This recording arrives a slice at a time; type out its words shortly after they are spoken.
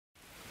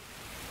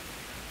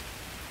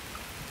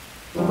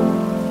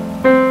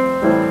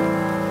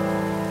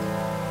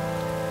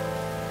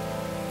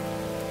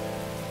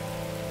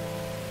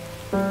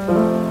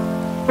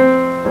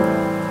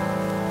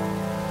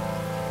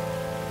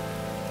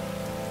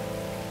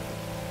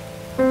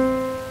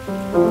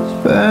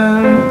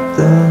Spend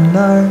the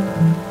night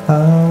and I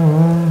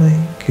will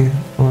make it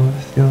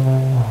worth your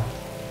while.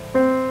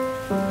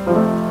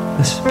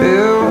 Let's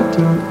build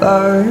a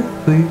life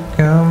we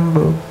can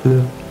both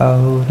live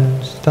out in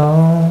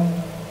stone.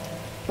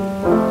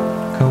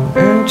 Come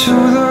into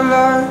the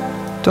light,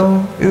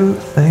 don't you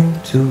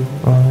think to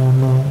run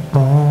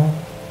alone.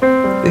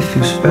 If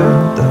you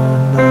spend the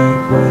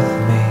night with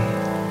me,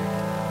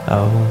 I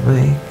will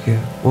make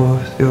it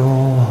worth your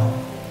while.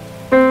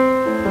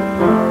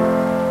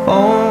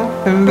 Oh,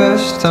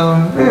 invest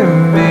time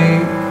in me,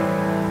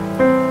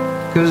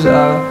 'cause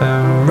I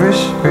am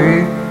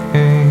risk-free.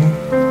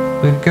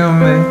 We can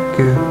make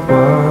it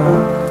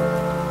work,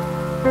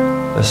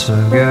 that's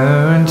a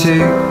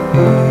guarantee.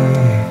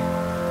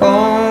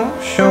 Oh,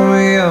 show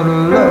me how to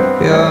love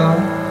ya,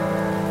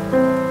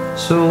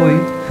 so we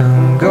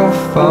can go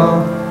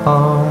far.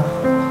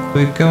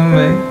 We can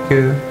make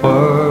it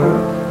work,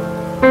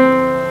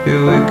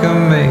 yeah, we can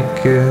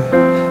make it.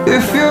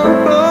 If your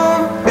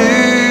love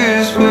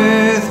is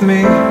with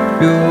me,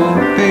 you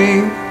will be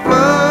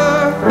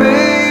my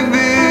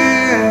baby.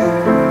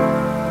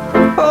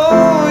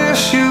 Oh,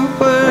 yes you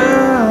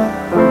will.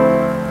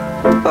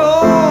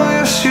 Oh,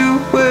 yes you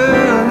will.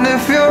 And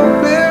if your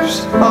lips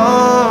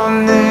are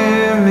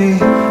near me,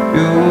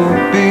 you will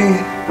be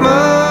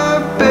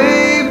my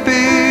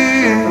baby.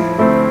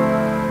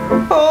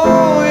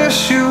 Oh, yes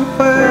you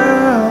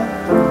will.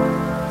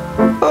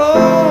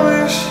 Oh,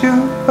 yes you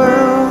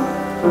will.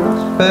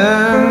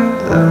 Spend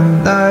the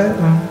night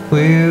and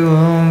we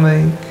will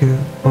make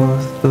it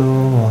worth the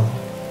while.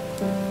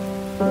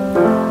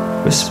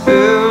 Let's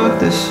build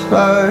this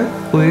life,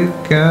 we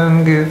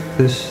can give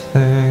this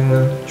thing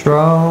a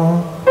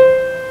try.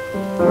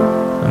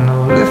 And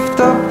I'll lift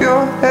up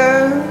your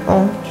head,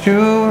 won't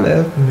you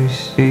let me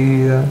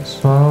see that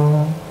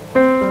smile.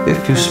 If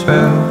you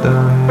spend the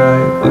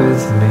night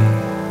with me,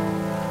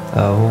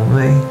 I will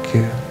make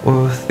it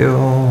worth your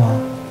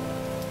while.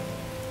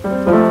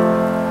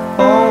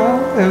 Oh,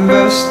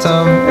 invest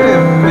time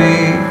in me,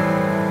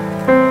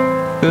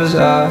 'cause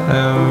I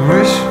am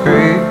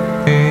risk-free.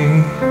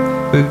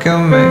 We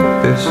can make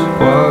this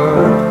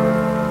work,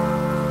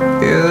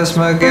 yeah, that's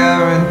my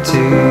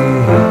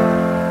guarantee.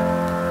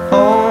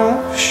 Oh,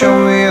 show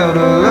me how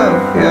to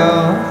love ya,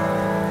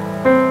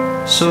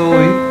 so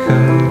we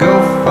can go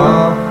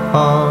far.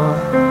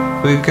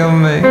 We can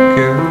make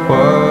it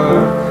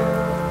work,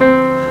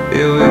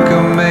 yeah, we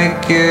can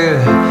make it.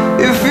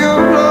 If your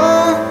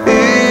love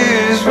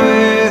is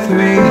with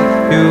me,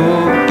 you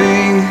will be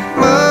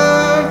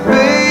my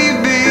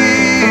baby.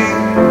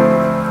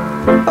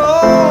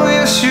 Oh,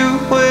 yes you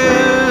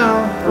will.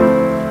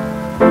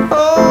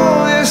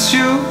 Oh, yes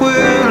you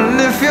will.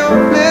 And if your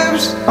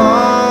lips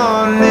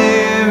are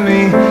near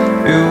me,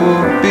 you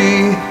will be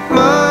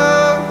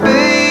my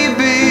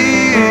baby.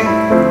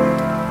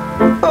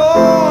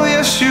 Oh,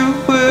 yes you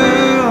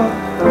will.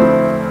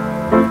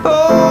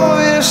 Oh,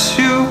 yes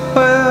you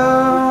will.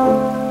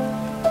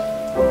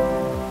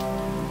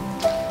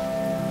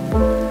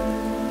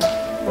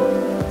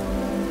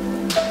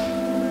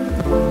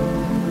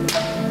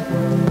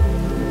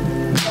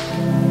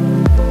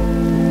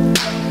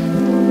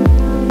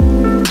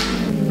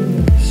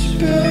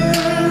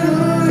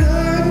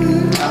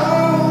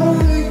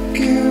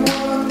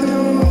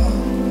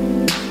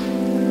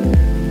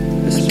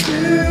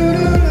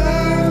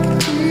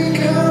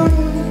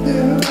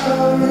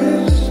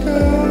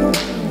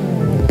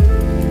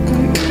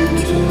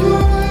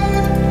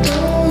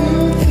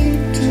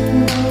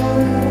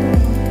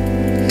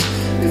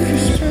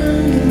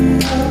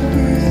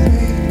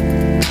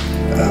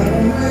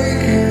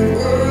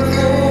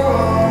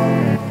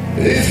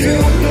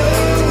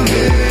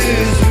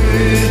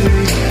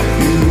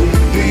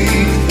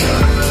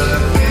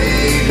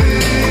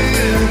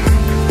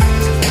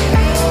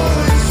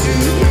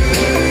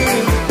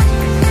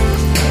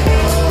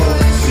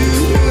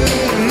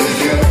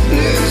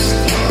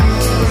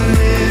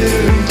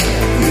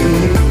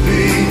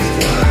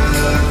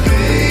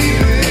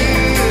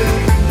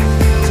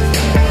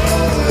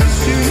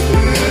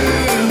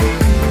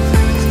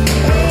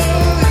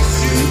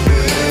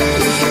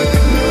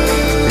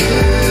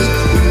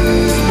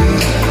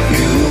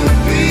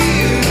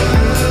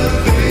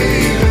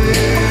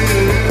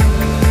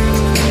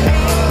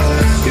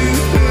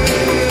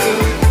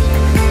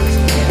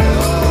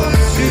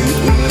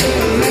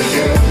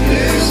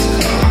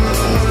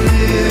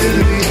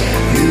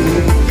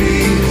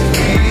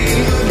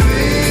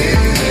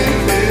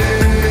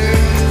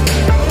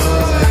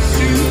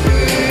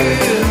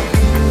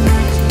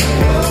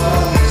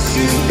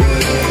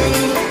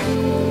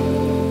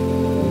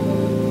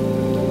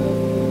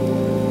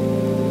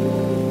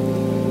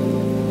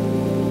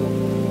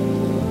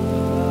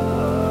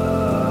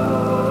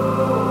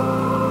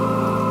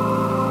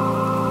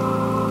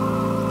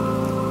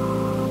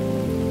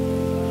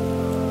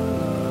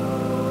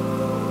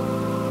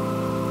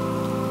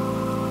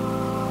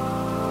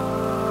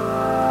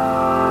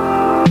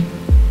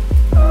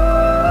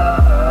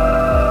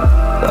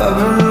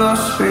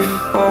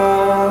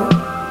 before,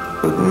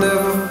 but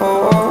never for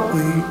a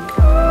week.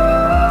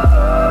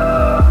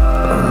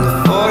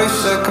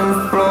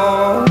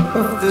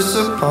 this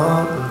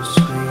apartment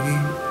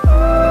suite.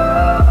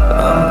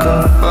 I'm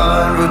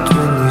confined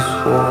between these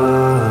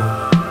walls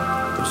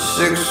at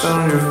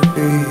 600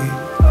 feet.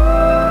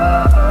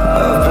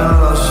 I've been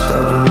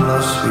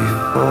lost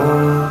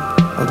before.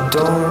 I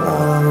don't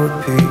wanna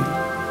repeat.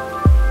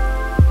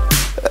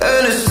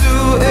 And it's 2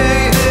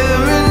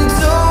 a.m. in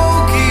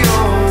Tokyo.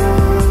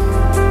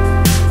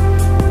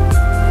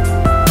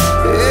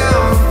 Yeah,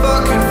 I'm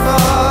fucking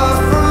far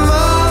from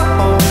my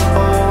home.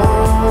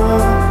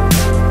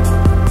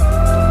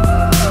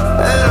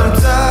 And I'm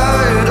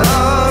tired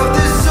of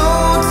this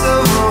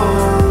hotel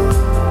room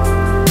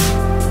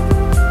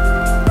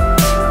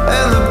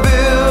and the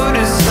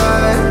building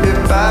side it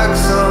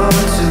backs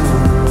onto.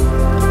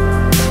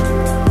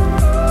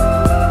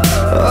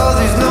 All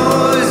these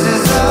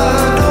noises I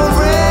don't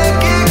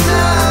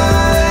recognize,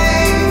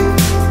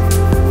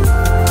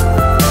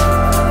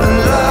 and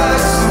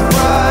lights so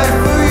bright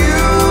for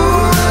you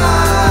and I.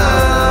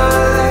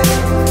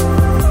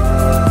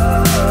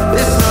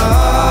 It's not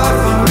hard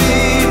for me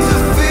to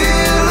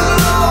feel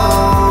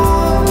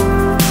alone,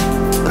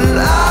 and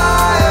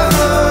I have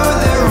heard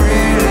there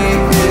really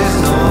is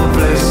no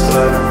place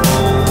like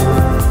home.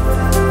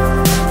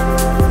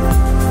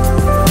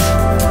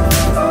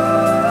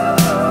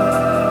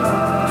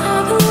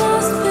 I've been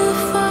lost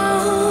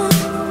before,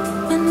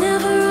 but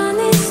never on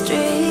these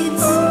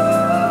streets.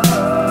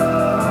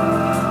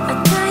 I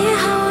tell you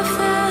how I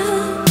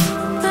felt,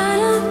 but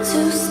I'm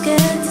too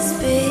scared to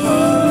speak.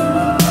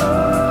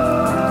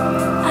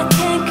 I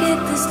can't get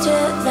this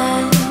jet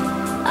lag,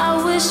 I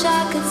wish I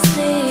could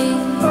sleep.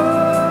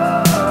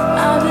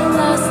 I've been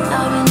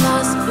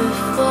lost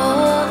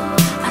before,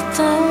 I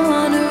don't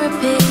wanna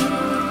repeat.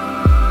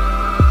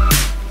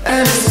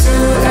 And it's 2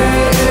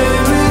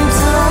 a.m. in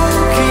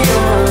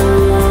Tokyo,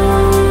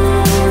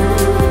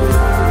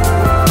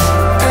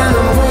 and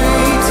I'm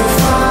way too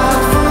far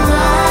from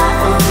my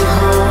own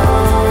home.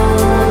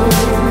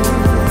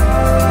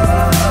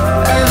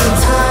 And I'm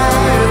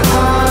tired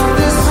of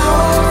this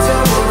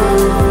hotel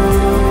room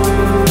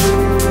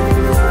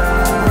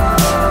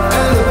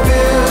and the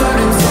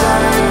building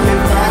side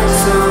it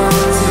backs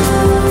onto.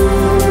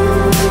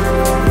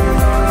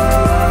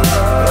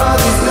 All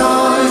these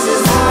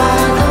noises I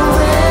don't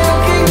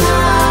recognize,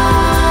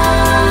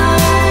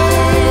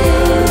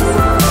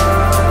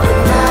 and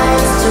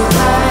nights too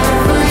bright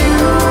for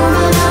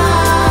human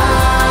eyes.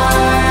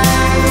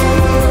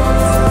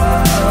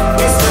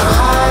 It's not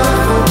hard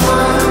for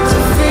one to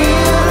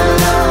feel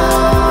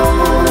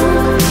alone,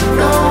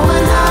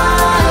 knowing I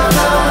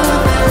love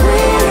there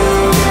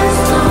really is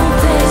no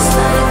place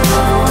like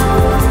home.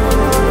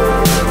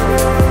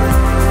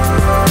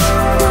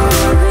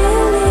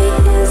 There really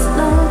is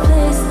no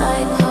place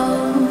like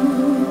home.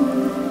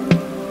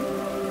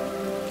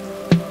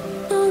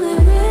 No,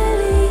 there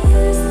really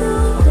is no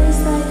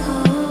place like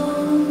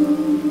home.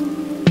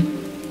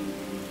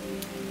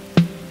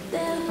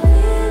 There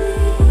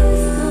really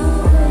is no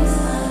place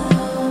like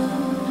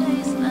home.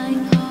 Place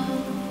like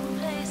home.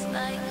 Place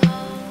like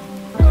home.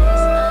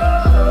 Place like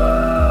home.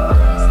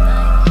 Place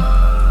like home.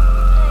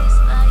 Place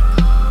like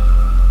home.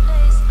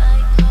 Place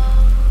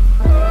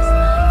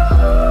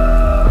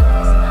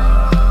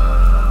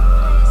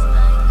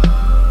like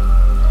home.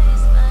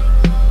 Place like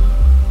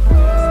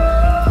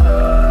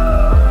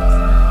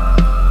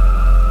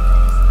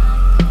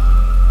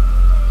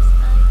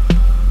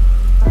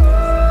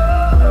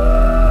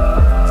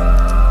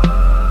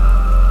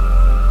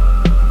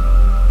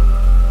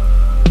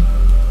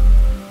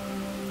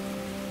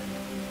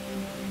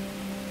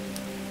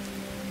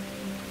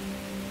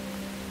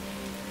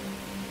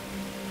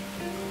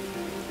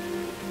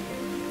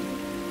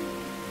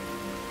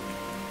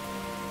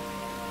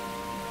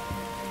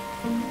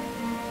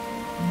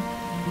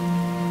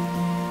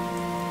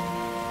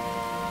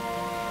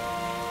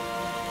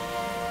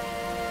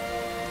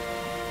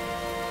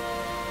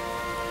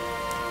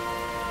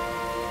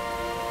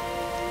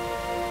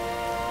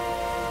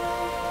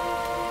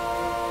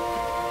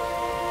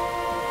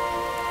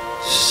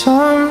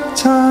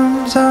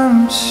Sometimes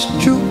I'm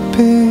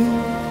stupid.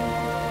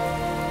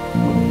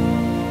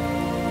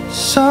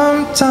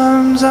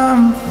 Sometimes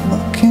I'm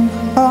fucking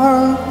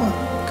hard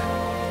work.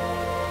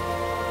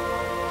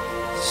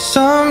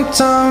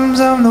 Sometimes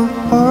I'm the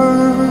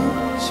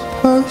worst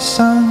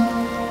person.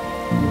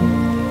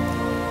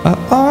 I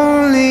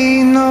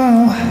only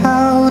know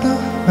how to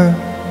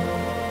hurt.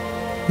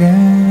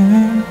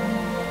 Yeah.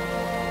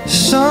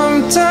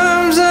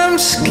 Sometimes I'm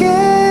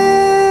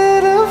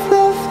scared of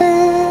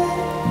loving.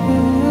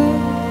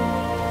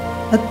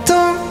 I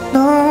don't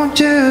know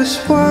just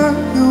what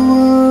you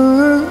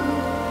were,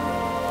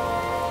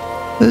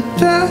 but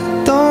that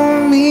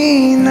don't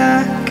mean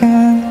I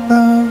can't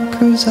love,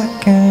 'cause I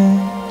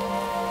can't.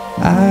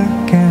 I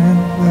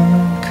can't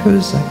love,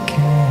 'cause I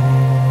can't.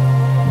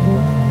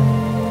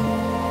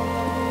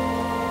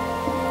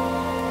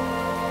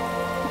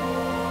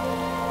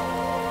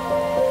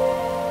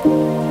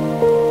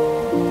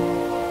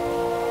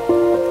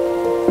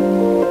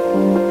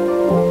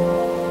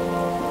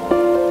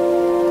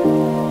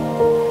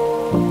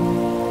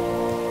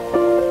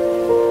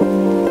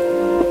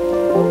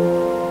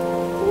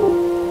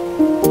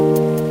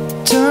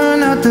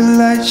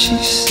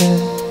 said,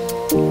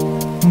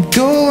 I'm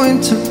going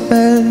to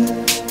bed.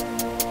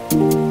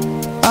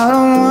 I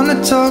don't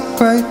wanna talk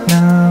right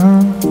now.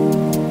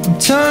 I'm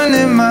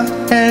turning my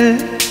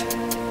head.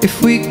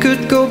 If we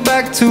could go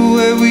back to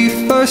where we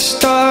first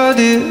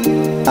started,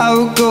 I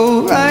would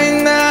go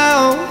right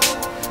now.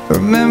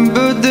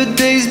 Remember the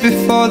days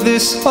before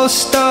this all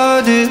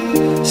started.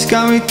 It's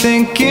got me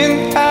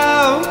thinking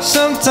how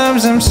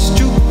sometimes I'm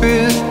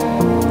stupid,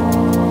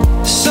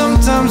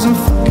 sometimes I'm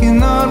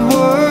fucking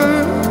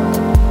awkward,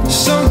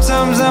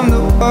 sometimes I'm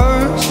the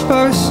worst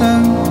person.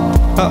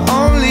 I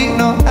only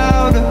know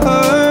how to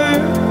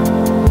hurt.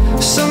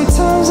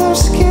 Sometimes I'm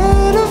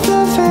scared of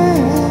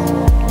loving,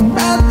 and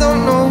I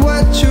don't know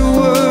what you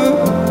were.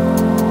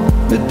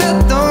 But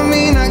that don't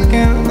mean I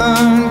can't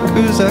learn,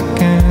 'cause I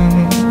can.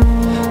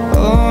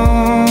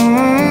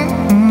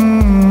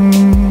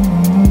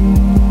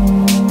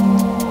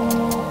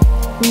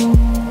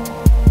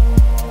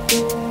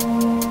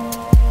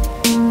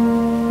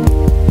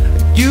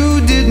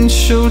 You didn't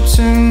show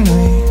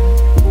tonight.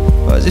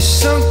 Was it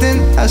something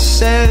I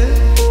said?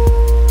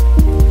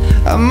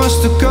 I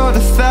must have called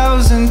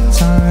 1,000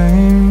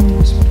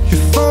 times, but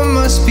your phone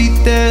must be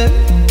dead.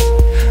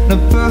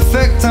 Not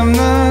perfect, I'm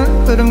not,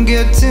 but I'm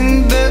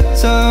getting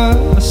better.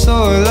 So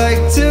I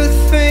like to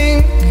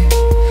think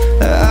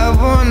that I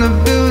wanna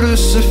build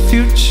us a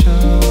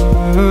future,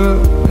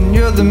 and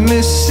you're the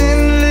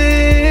missing link.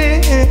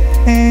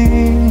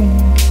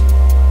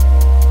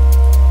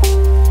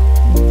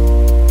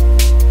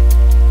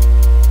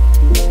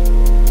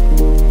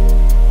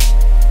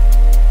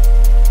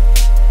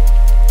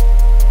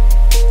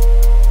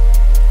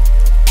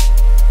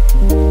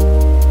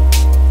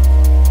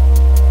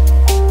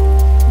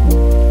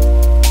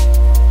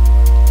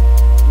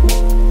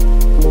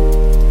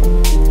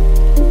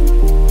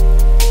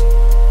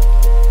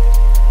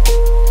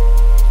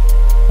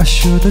 I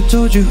should've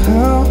told you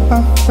how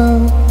I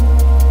felt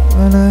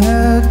when I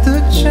had the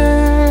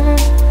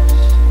chance.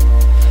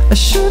 I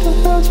should've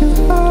held you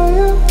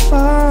higher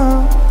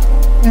up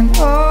in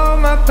all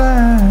my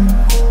plans.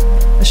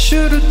 I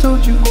should've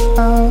told you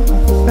how I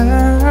felt.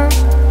 Yeah.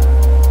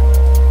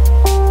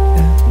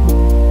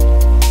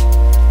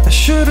 I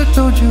should've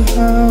told you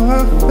how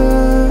I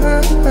felt.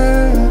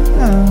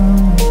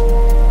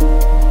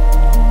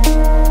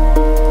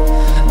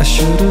 I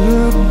should've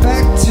looked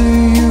back to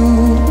you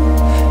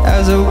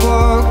as I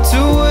walked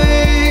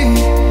away.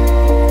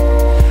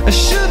 I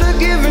should have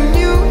given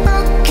you a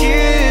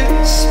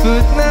kiss,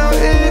 but now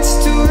it's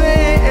too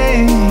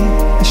late.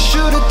 I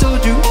should have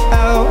told you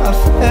how I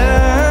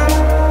felt.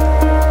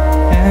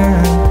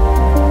 Yeah.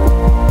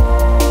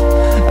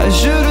 I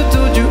should have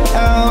told you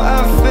how I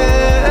felt.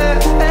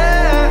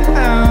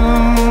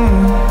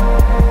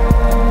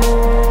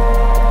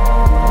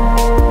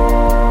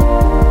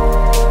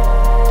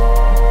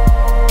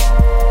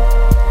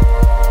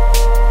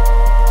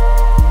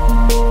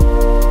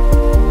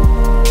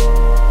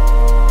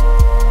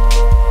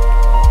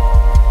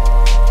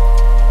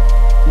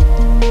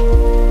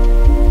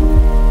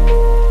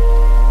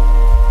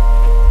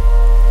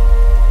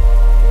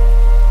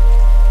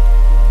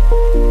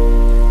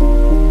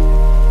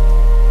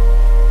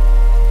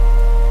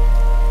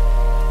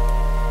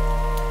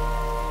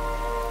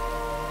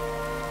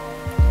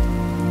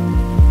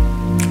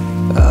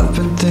 I've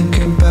been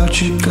thinking about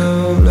you,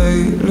 girl,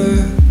 lately.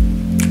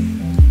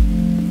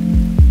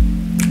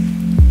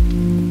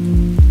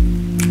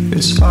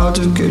 It's hard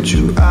to get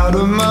you out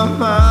of my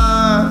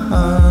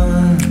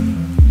mind.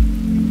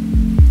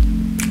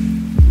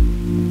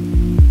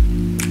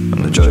 And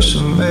the choice I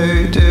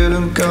made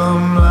didn't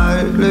come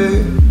lightly,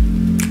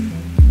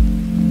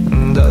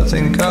 and I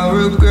think I'll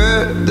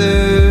regret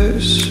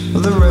this for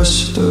the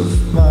rest of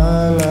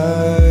my life.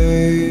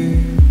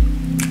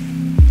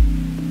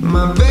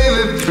 My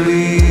baby,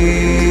 please,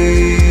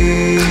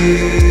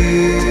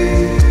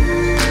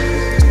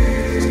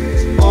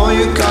 won't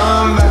you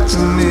come back to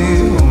me?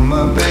 Oh,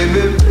 my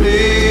baby,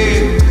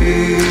 please,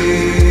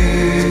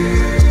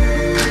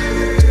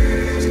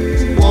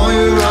 won't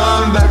you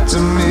run back to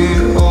me?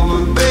 Oh,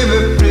 but baby,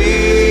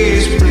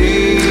 please,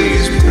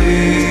 please,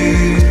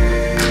 please,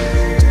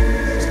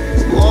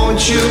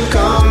 won't you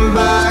come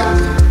back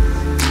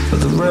for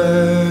the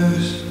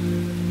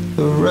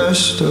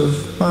rest of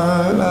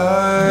my life?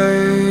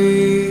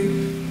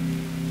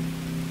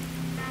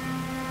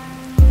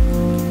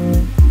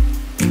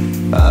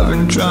 I've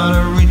been trying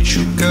to reach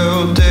you,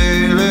 girl,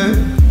 daily,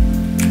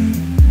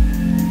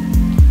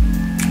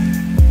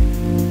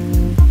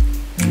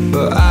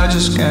 but I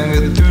just can't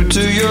get through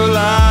to your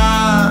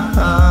line.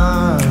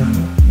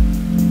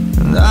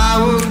 And I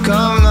will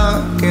come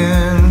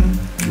knocking,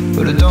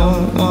 but I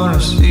don't wanna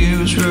see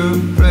who's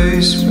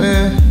replaced me.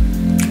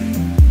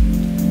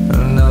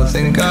 And I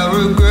think I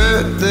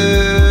regret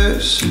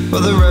this for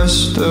the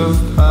rest of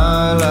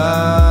my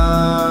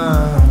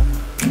life.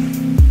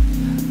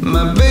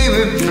 My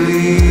baby,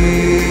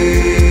 please,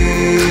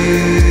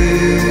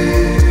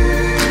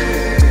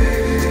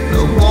 no,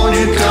 won't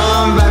you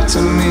come back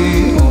to me?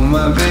 Oh,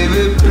 my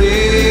baby,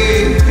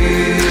 please,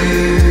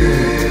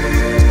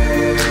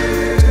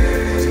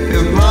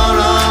 you've run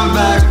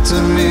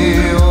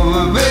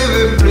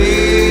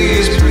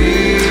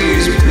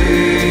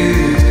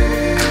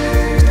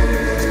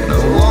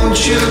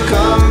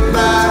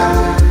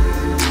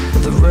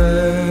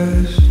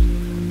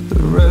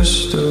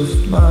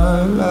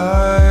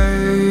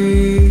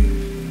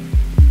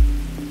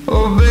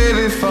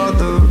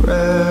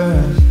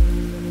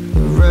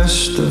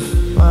rest of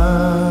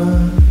my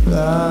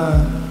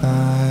life.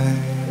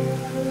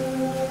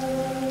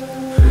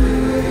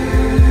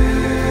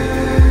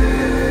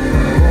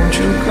 Won't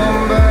you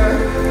come back?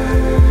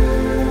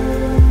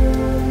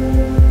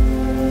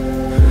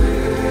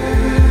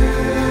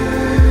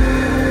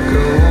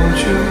 Girl, won't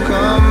you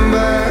come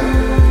back?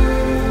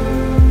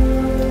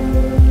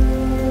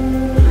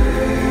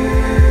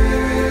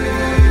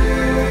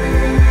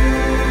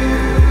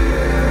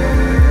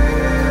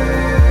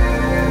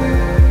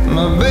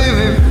 My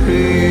baby,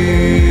 please,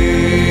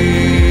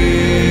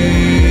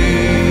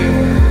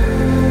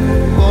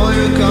 won't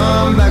you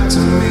come back to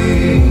me?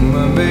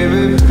 My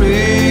baby,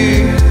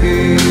 please,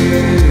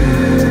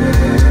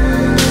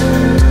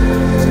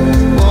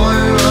 won't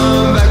you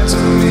run back to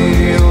me?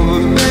 Oh,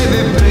 but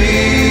baby,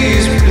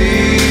 please,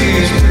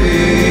 please,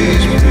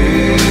 please,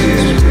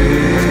 please,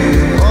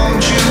 please,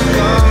 won't you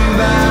come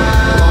back?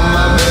 Oh,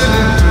 my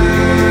baby,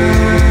 please,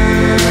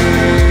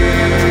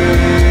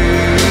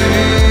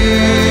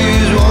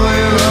 won't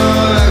you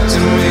run back to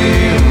me?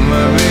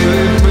 My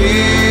baby,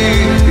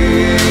 please,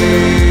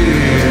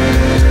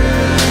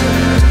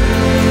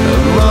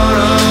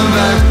 run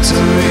back to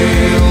me.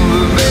 Oh,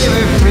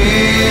 baby,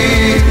 please,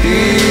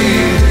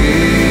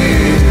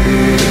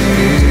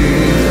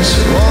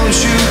 won't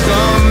you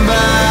come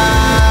back?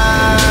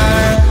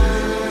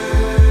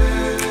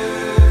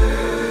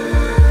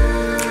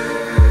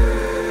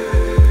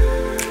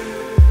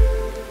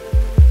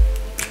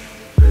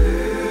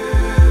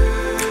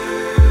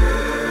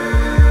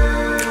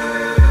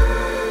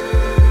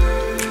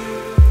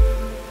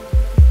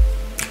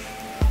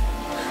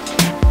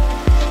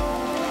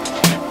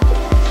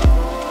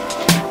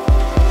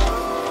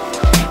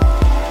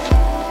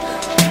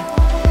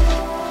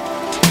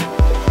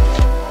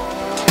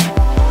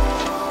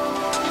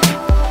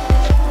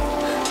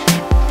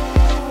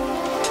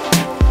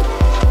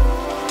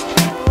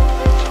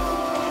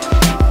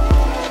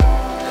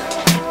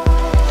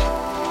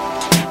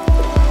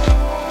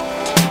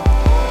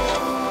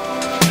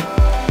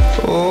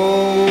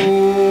 Oh,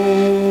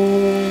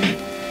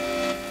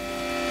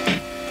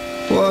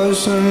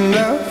 wasn't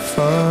that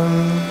fun?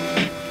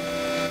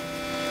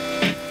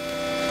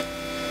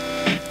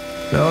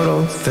 No,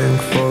 don't think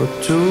for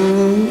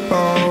too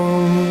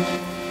long.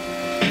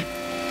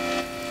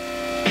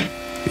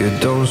 You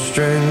don't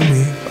string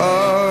me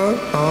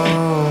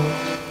along.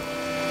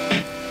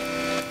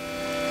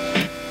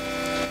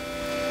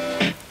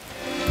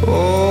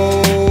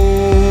 Oh,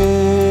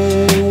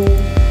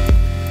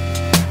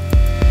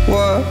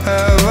 what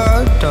have I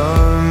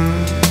done?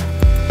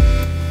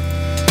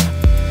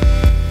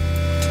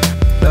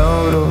 No,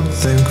 don't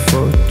think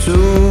for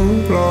too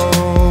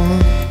long.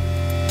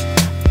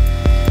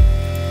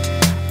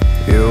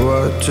 Yeah,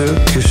 what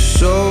took you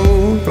so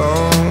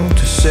long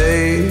to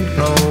say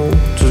no,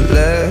 to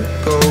let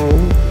go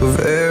of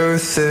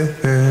everything?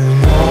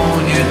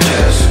 Won't you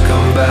just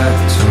come back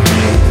to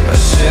me? I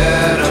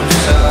said I'm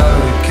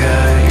sorry,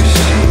 can't you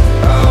see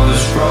I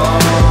was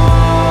wrong?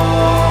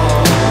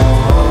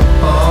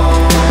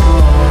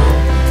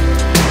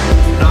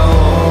 No,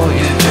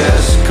 you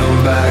just come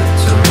back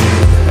to me.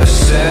 I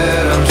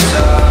said I'm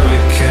sorry,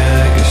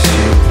 can't you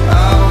see I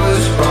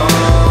was wrong?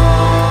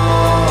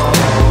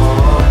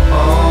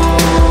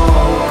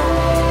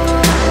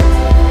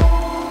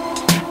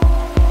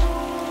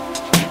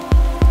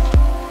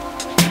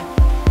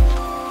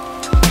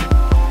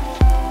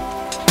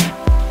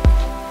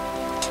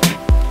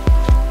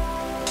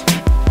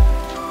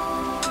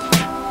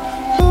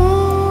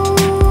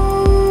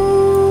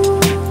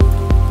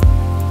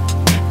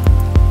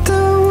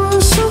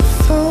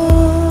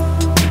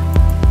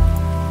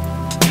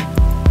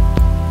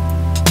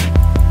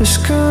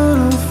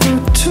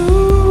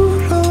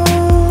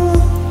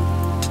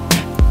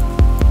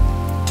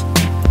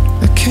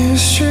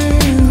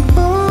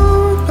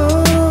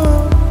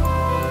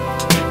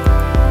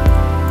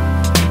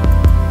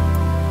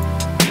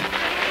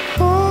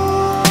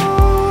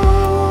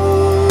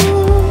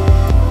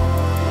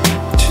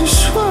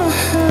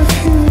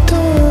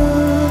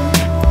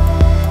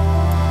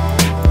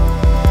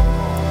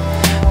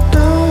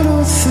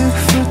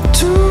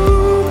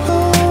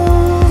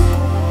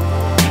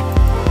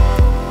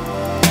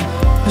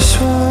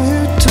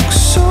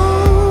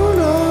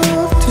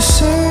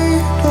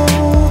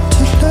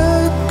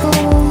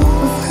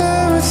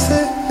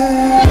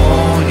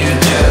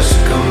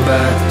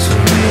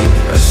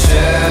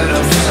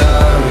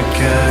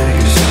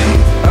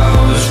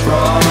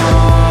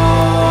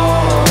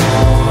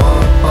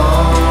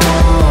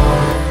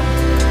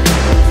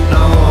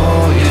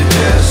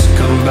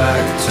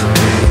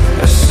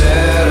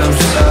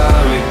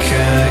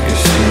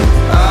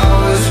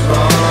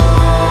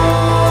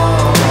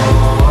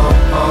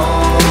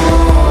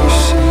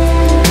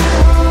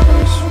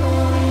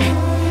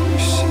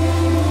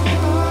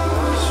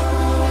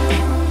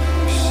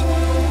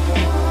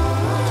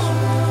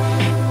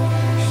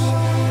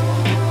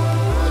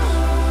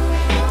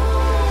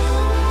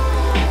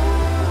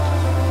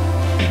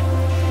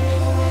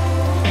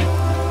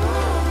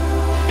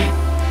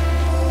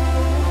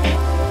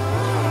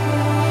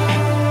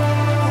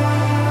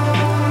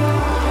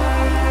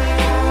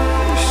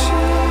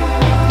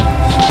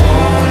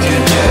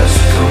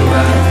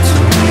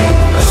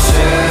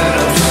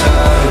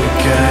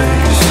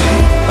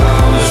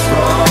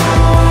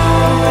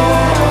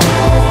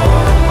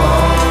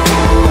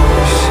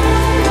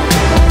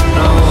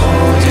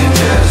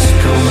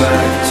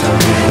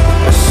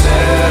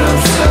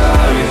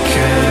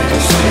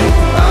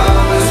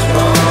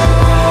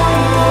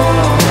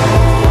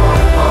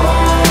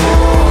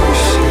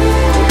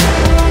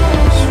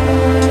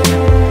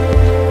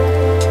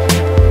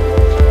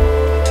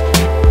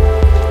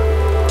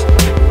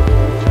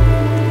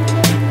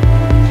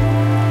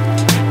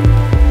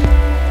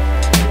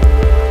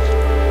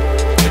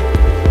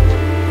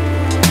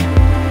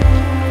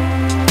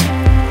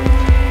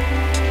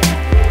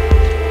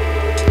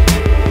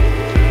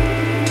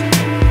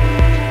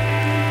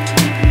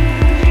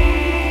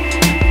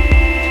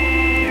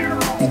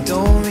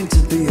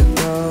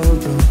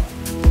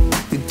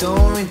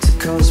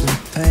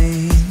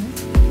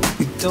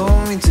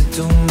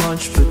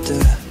 much, but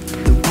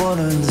they're one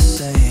and the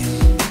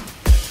same.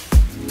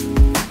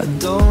 I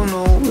don't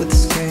know where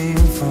this came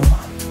from.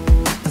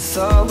 I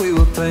thought we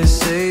were playing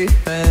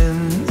safe,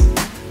 and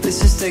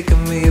this is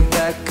taking me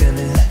aback, and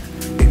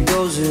it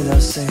goes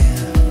without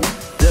saying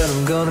that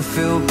I'm gonna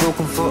feel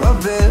broken for a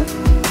bit.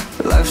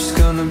 Life's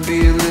gonna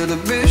be a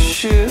little bit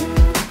shit.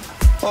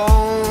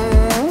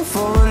 Oh,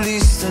 for at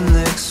least the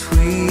next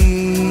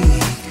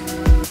week.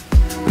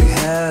 We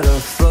had our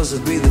flaws,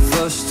 I'd be the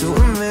first to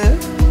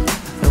admit,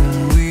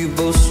 and we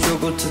both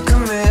struggled to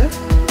commit.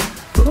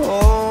 But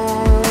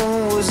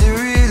oh, was it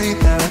really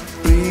that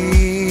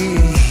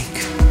bleak?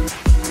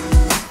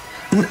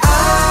 And I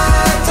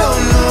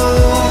don't know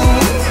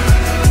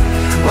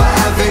why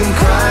I've been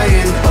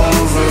crying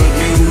over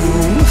you.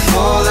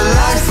 For the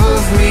life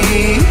of me,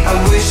 I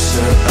wish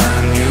that I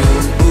knew.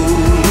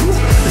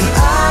 And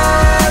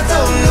I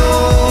don't know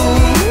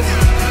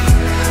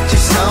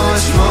just how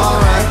much more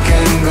I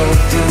can go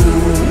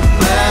through.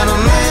 Man,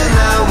 oh man,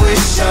 I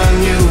wish I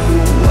knew.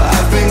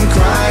 I've been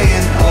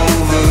crying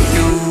over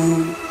you.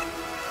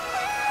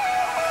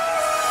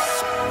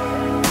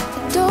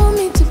 I don't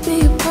mean to be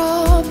a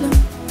problem.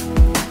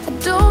 I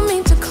don't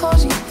mean to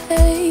cause you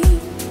pain.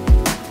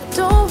 I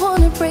don't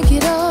wanna break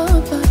it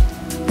up, but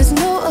there's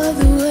no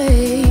other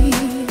way.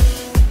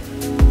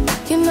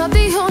 You're not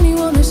the only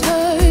one who's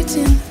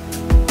hurting,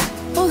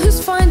 or who's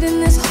finding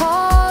this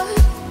hard.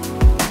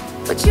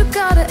 But you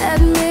gotta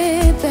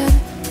admit that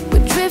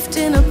we're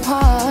drifting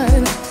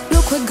apart.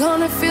 Look, we're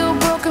gonna feel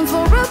broken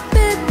for a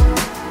bit,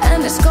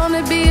 and it's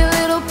gonna be a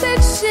little bit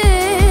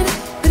shit.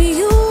 But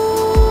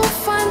you'll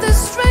find the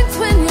strength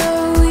when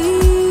you're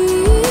weak.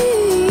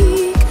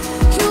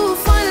 You'll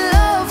find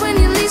love when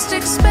you least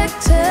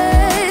expect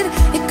it.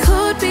 It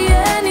could be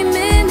any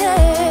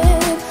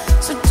minute,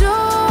 so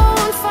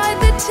don't fight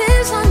the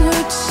tears on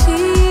your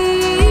cheek.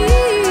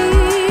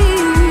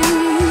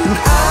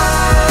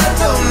 I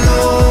don't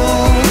know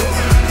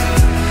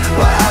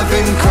why I've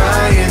been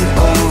crying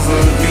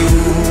over you.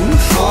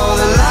 For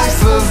the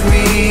life of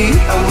me,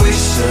 I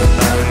wish that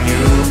I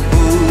knew.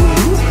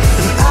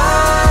 And I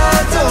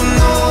don't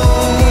know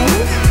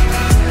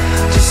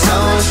just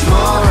how much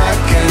more I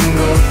can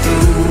go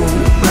through.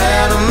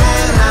 Man, oh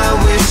man, I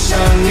wish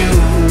I knew.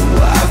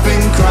 I've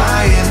been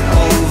crying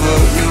over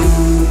you.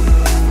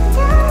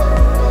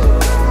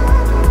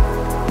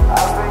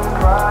 I've been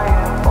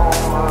crying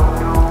over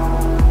you.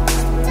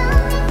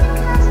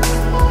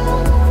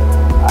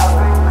 I've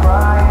been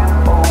crying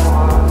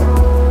over you.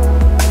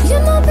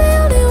 You're not the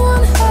only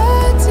one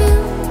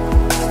hurting.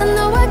 I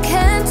know I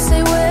can't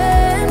say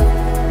when.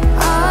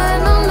 I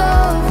know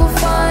love will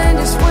find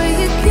its way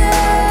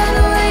again,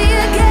 way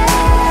again.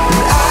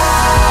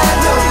 I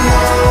don't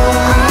know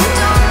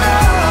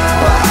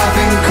why I've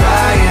been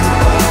crying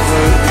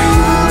over you.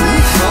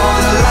 For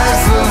the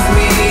life of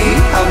me,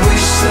 I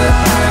wish that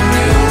I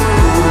knew.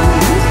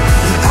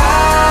 I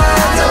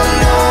don't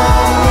know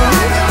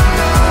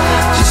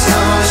just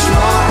how much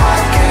more I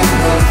can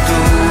go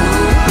through.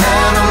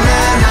 Man, oh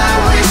man, I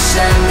wish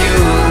I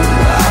knew.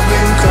 I've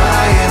been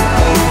crying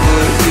over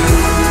you.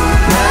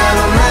 Man,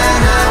 oh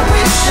man, I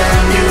wish I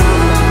knew.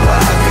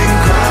 I've been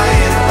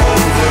crying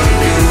over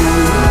you.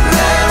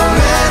 Man, oh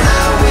man,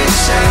 I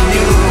wish I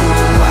knew.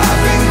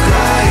 I've been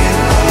crying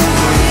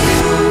over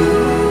you.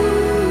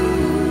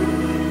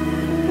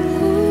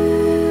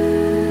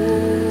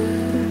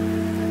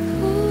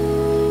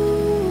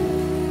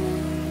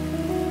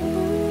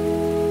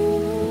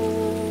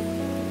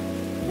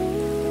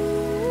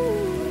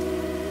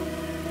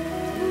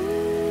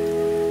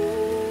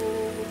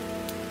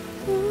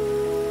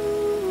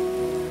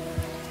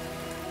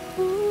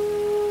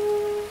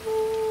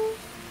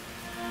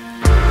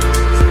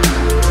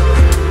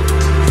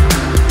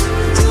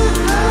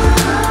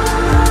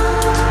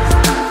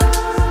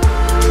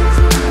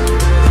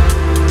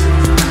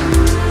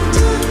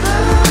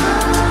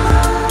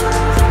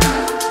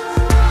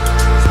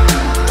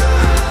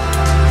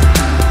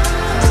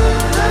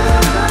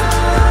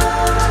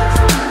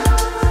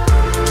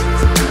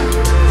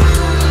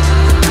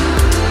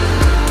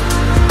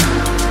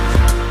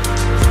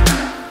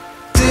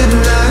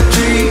 Didn't I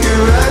treat you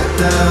right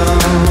now?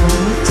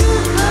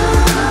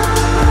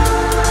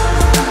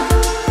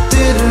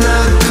 Didn't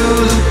I do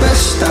the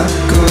best I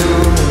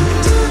could?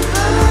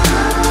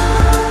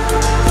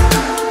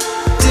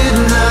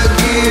 Didn't I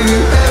give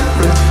you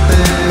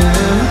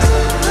everything?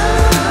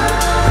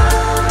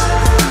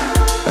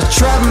 I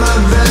tried my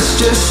best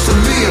just to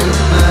be a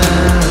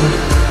man.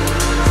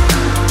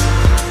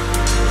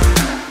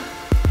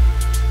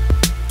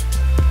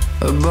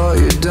 I bought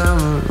you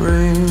diamond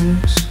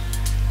rings,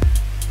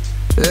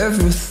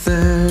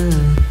 everything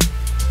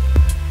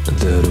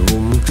that a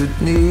woman could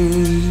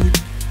need.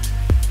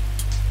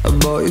 I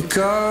bought you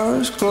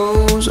cars,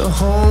 clothes, a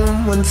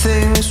home. When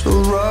things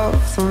were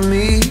rough for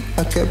me,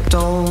 I kept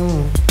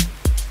on.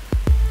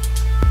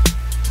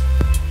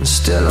 And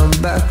still I'm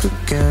back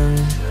again.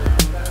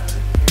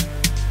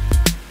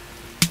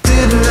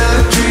 Didn't I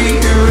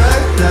treat you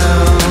right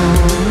now?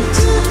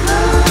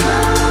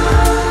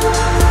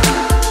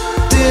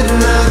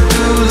 Didn't I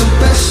do the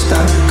best I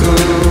could?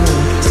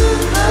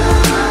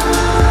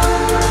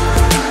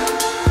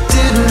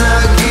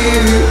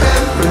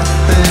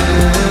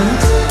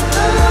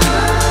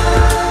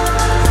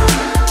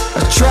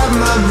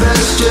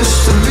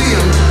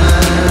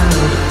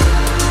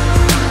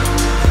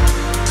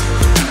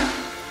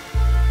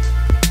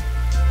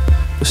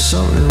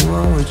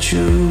 with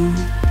you.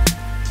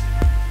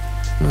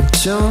 Now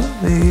tell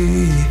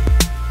me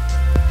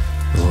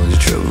all your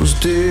troubles,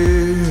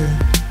 dear.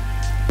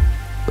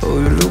 Oh,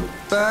 you look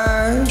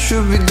bad,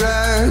 should be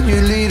glad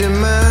you're leading,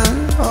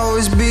 man.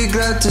 Always be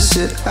glad to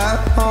sit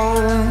at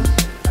home.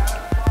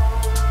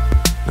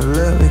 Now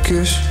let me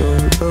kiss your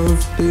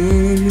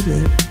lovely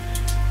lips.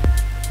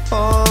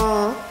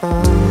 Oh,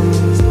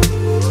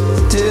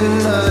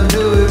 didn't I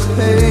do it,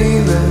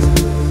 baby?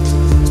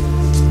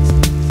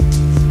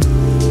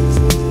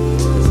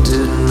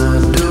 Didn't I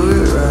do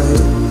it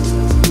right?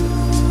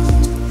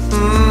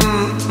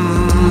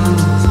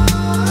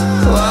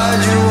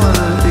 Why'd you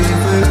wanna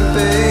leave it,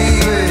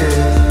 baby?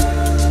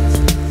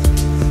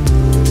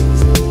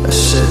 I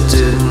said,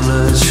 didn't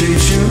I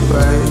treat you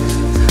right?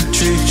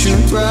 Treat you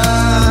right?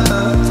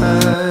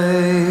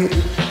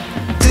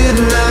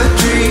 Didn't I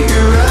treat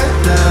you right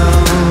now?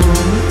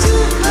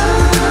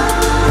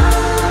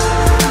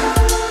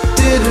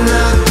 Didn't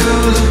I do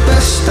the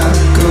best I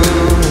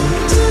could?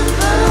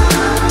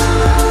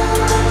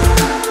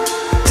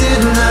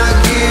 Didn't I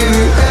give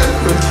you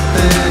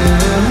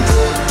everything?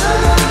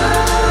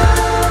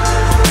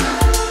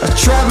 I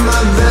tried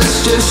my best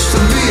just to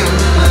be a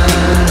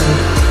man.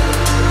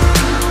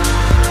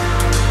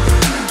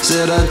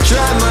 Said I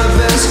tried my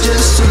best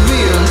just to be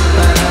a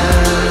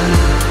man.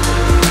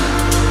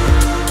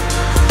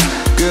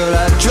 Girl, I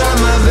tried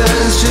my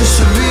best just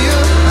to be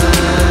a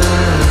man.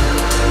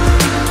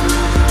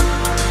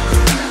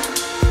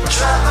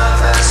 Tried my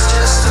best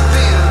just to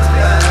be a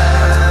man.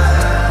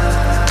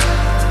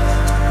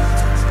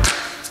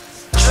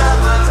 Tried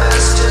my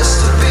best just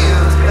to be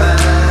a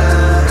man.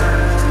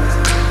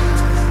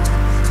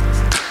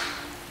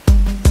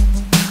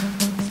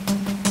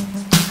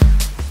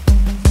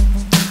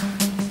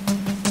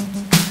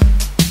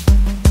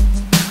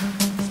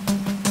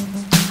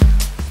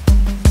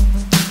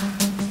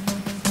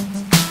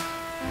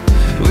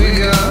 We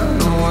got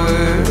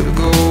nowhere to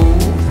go.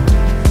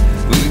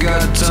 We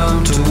got time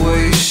to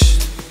waste.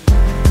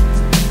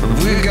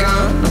 We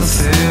got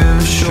nothing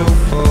to show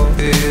for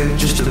it,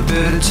 just a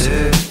bitter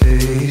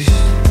taste.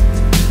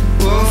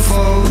 We'll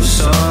follow the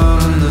sun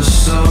and the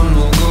sun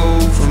will go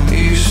from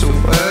east to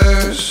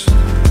west.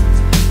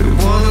 We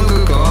wanna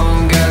cook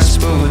on gas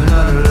but we're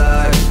not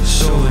alive,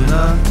 so we're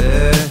not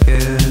there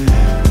yet.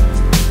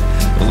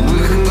 And we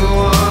can go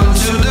on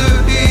to the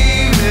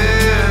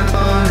evening,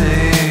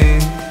 honey,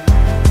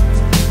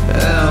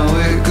 and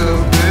wake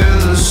up in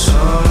the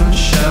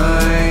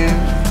sunshine.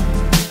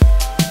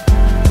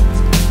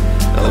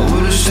 I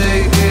would've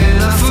taken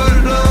a foot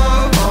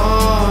long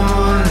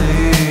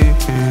morning.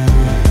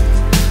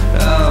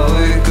 I'll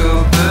wake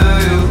up and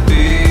you'll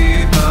be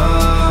mine.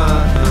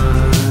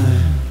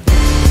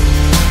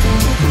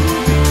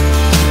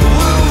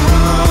 We'll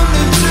run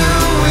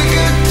until we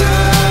get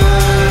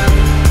done.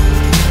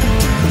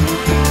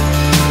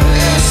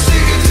 Let's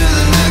take it to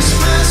the next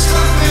man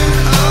stopping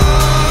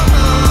us.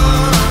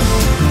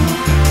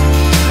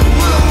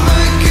 We'll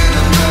make it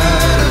a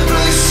better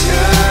place,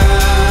 yeah.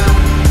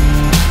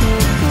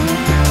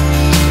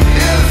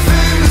 Yeah,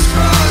 fingers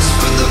crossed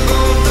for the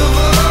both of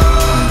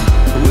us.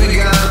 We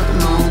got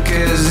no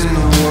cares in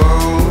the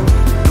world,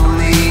 no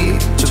need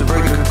to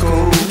break a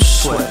cold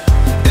sweat.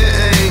 It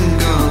ain't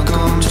gonna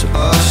come to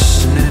us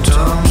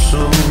anytime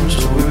soon,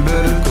 so we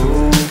better go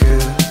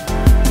get.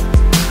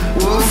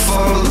 We'll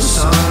follow the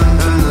sun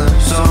and the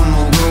sun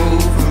will go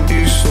from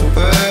east to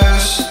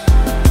west.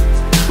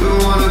 We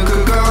wanna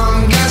cook on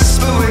gas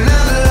but we're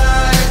not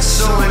alive,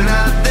 so we're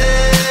not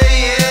there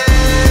yet.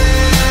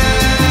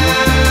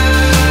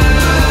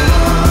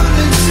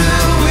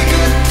 Until we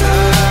get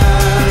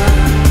done.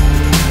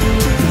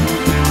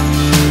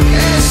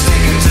 Let's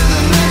take it to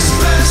the next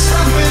man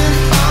stopping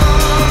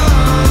us.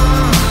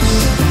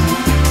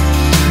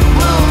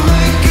 We'll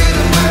make it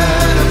a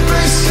better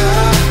place,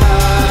 yeah.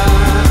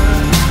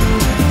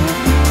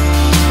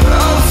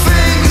 All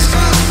fingers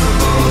crossed for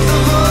both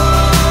of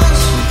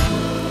us.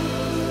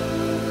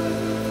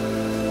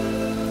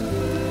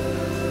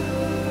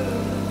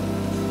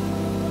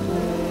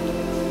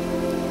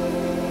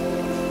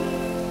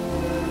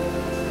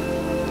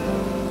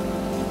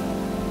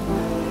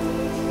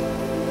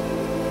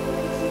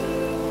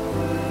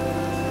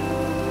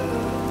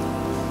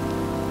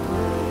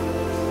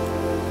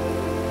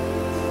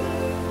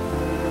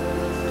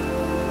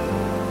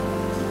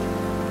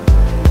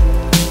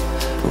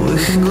 We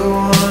can go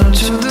on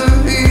to the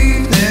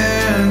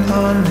evening,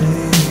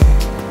 honey,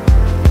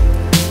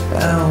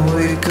 and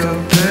wake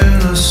up in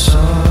the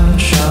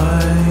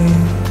sunshine.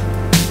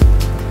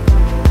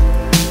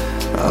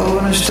 I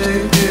wanna stay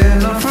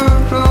in a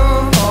foot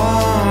long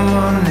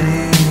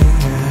morning.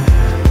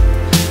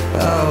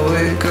 I'll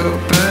wake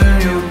up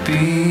and you'll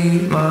be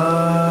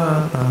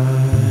mine.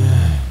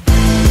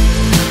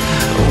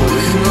 We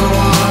can go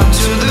on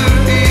to the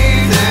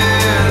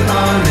evening,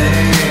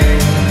 honey,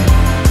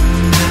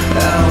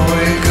 and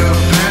wake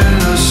up in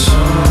the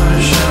sunshine.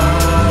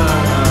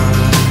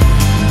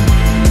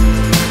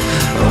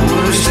 I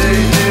would've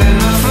stayed in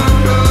the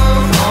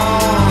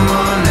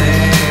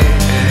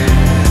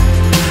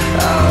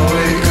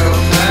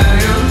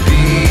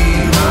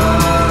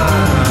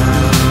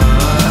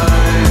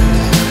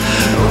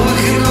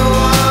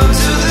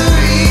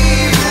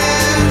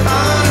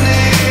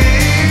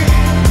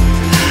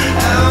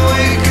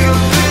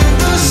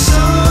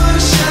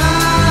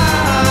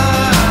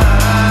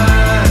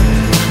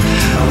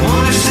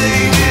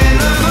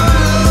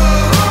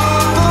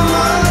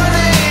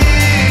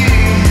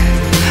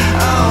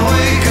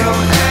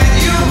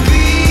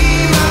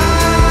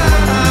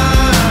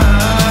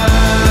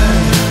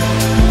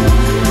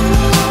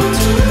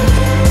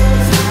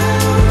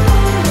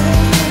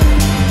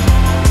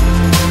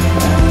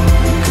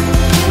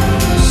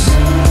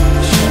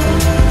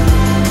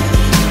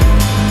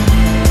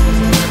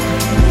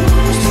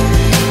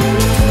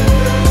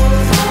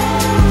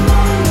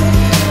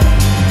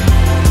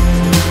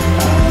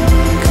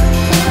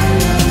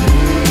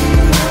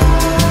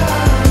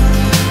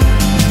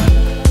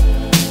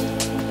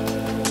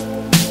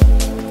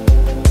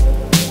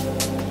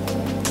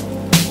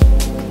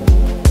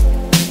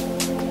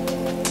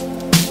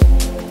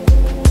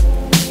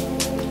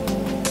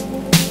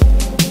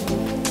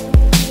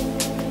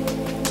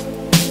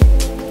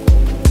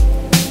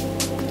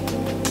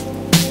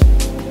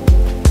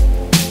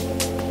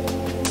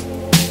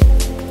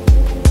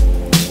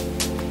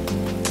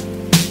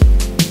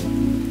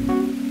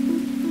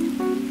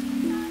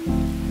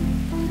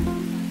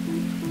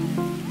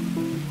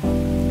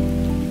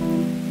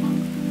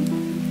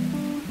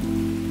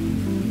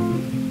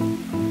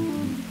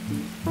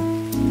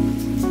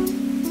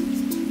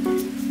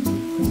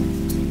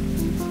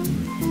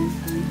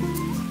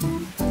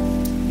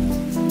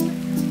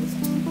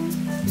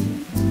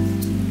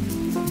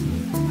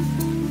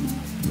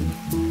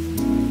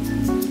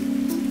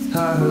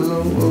hi,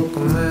 hello,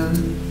 welcome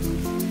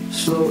in.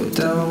 Slow it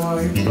down while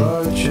you're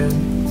barging.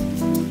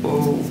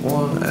 Oh,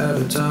 one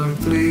at a time,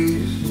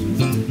 please.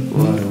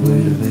 What a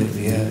way to make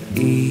me at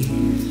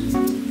ease.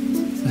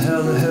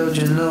 How the hell did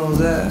you know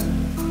that?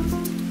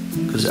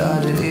 Cause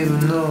I didn't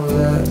even know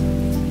that.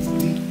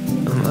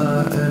 Am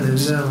I an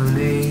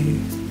examinee?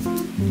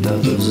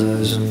 Dot those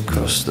I's and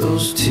cross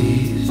those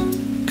T's.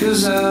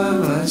 Cause I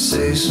might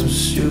say some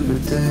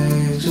stupid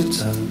things at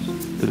times.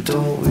 But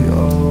don't we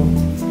all,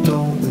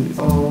 don't we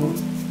all,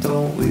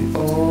 don't we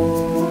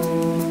all?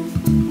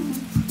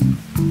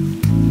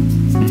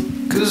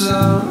 Cause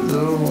I'm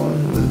the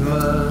one with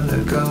my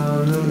neck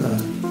on the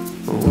line.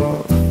 But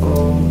what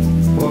for,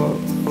 what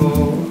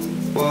for,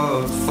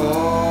 what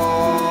for?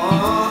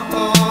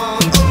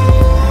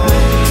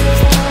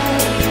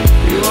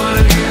 You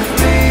wanna give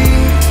me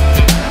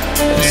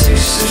a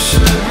taste of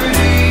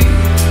celebrity?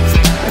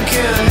 I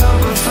can't help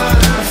but find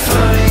that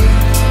funny.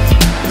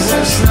 Cause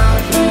that's not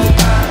who I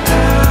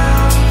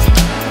am.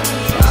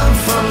 I'm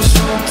from a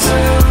small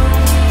town,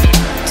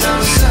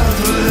 down south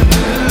with a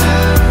bit of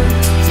land.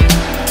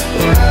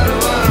 Well, how do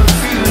I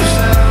refuse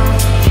now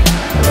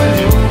when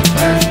you won't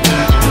back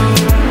down?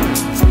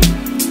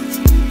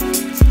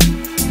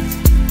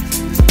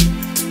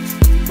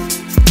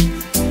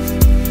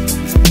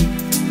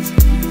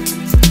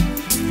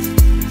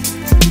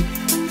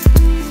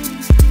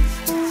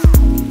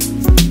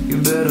 You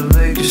better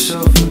make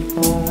yourself at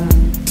home.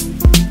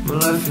 My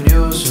life and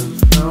yours are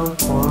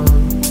not one.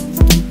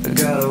 I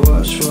gotta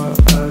watch what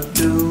I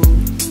do,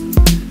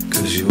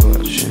 cause you're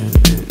watching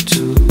it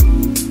too.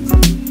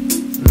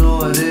 No,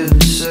 I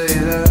didn't say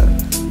that.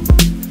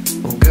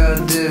 Oh,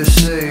 God did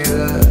say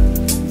that.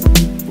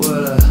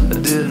 Well, I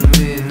didn't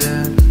mean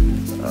it.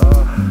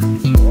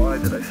 Why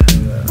did I say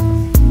that?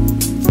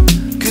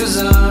 Cause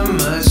I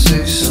might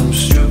say some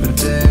stupid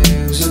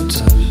things at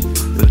times.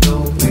 But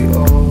don't we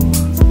all,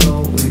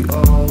 don't we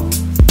all,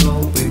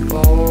 don't we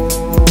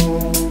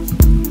all?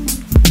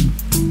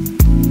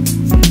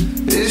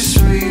 It's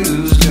me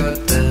who's got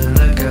the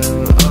neck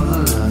out on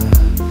the line.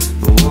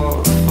 But what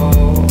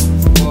for,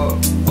 what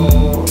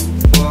for,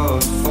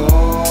 what for?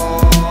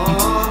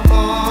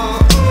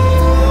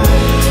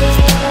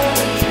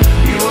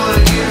 You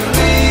wanna give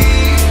me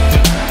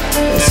a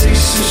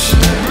taste of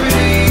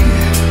celebrity?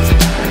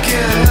 I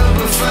can't help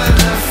but find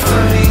that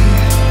funny.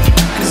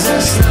 Cause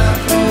that's not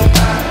who I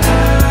am.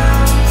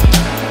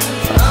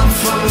 I'm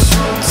from a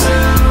small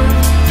town,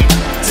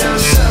 down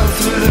south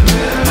with a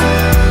bit of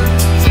land.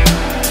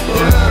 Well,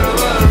 how do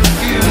I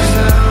refuse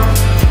now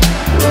when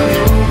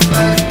you won't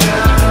back down?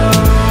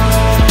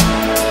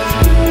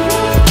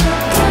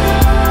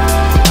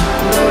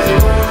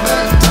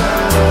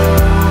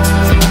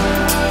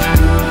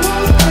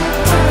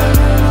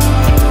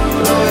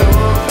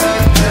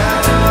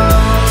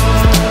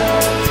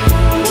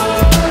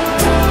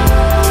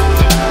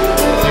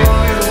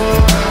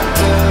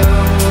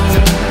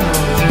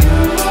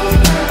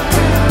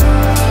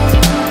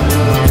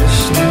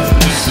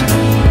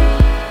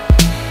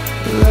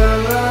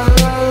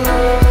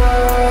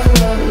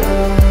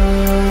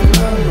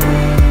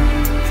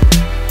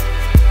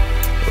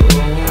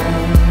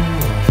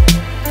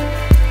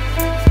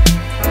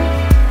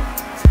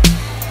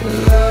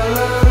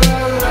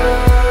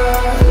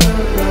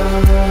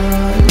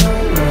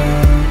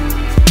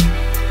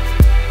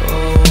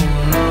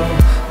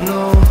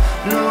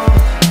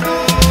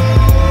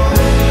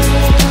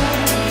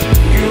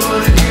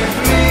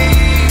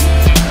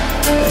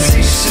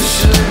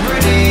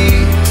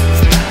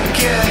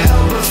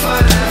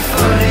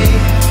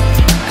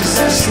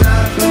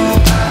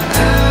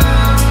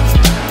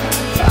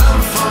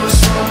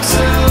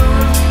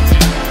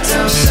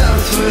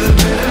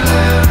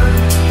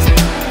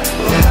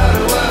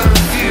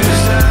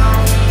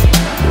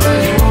 When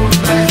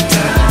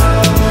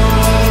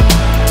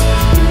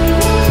you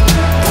won't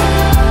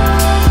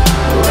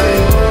back down. When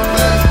you won't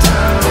back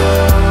down.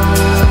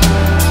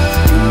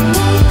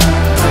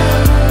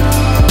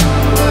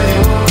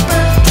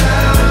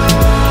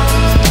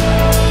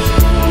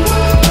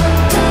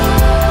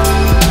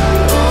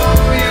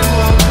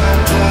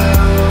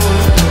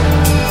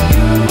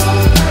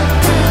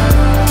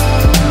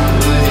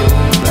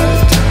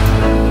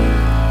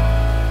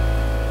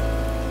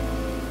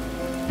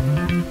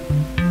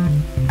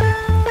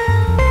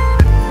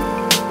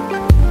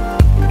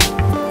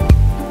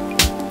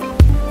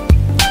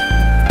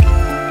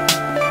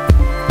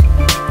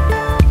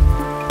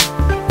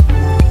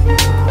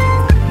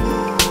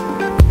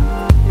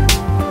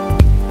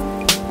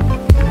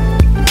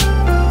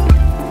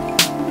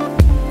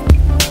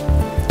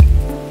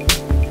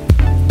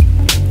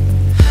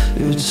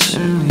 It's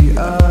in the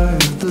eye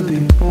of the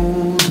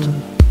beholder,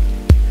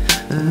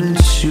 and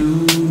it's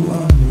you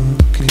I'm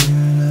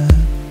looking at.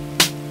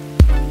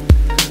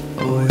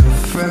 Oh, your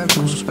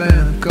freckles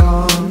span a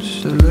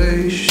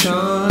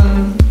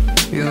constellation.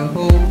 Your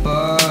whole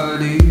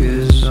body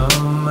is a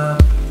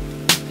map.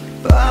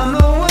 But I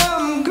know where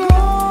I'm going.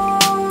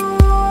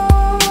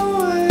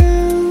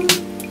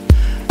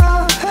 I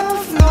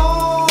have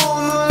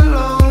known a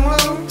long,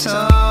 long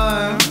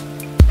time.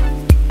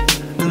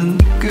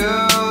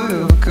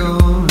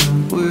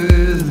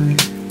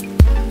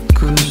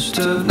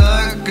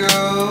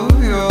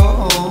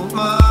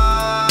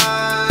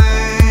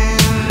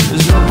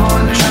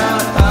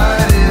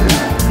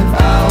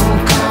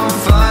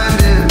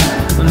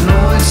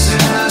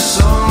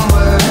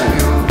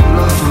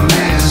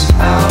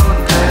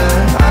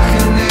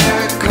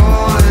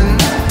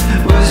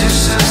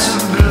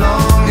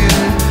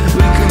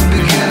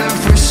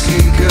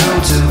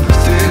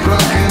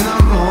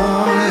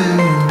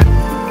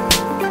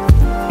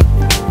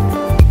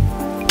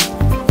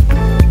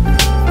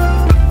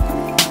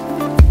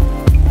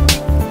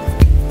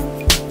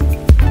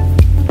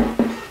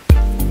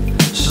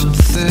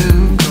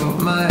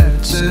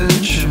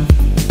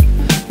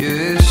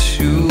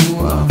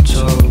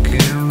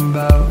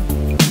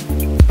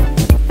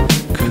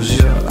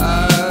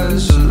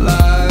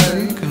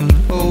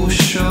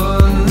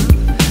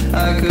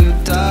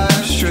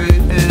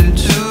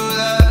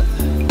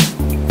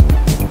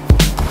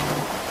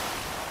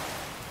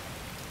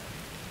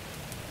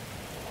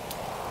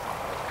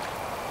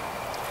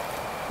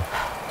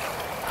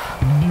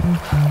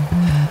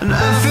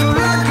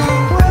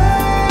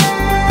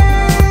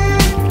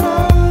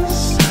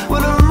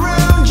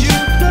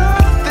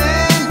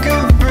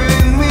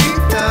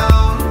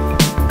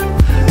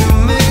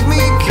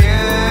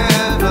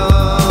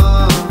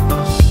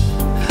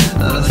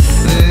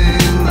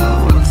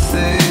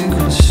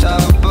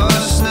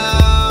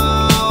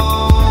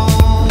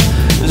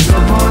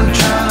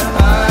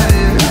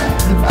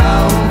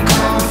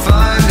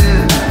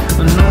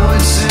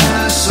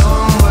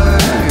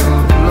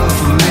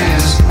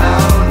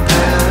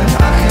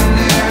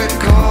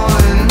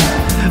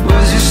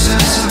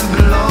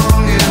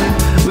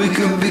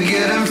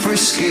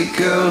 frisky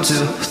girl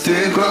till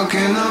 3 o'clock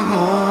in the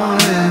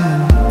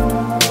morning.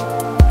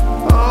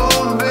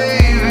 Oh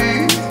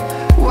baby,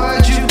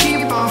 why'd you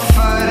keep on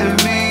fighting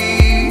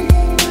me?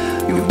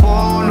 You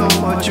won't know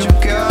what you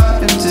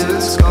got until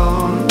it's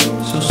gone.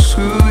 So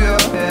screw your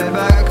head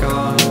back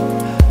on.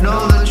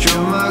 Know that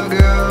you're my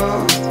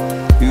girl.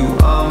 You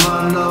are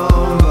my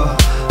number one.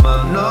 My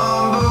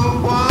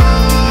number one.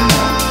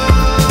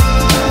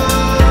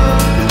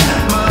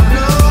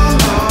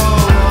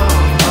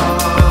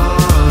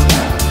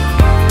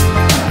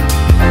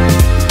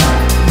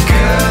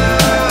 Girl,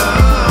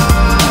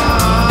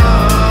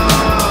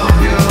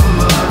 you're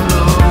my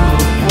number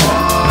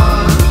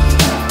one.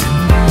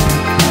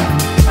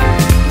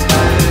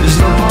 There's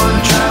no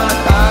point trying to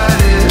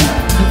hide it.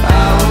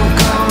 I will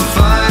come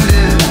find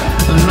it.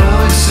 I know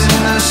it's in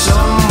there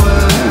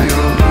somewhere.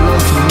 Your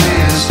love for me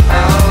is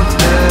out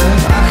there.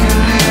 I can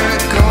hear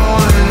it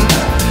calling.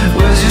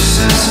 Where's your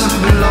sense of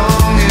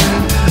belonging?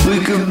 We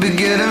could be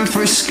getting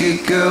frisky,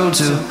 girl,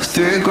 till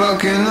 3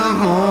 o'clock in the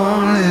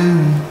morning.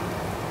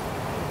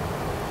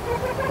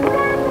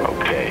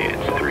 Okay,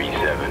 it's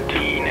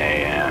 3:17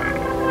 a.m.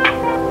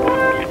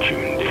 You're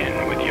tuned in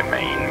with your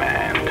main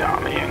man,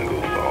 Tommy and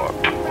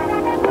Goothorpe.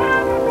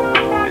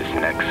 This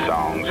next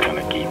song's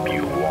gonna keep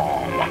you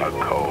warm on a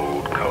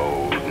cold,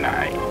 cold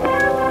night.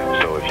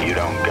 So if you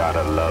don't got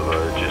a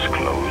lover, just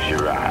close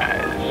your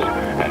eyes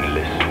and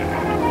listen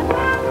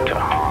to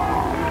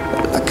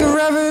HONNE. Like a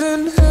rabbit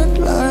in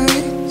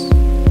headlights,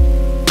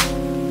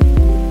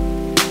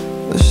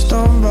 they're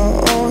stunned by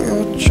all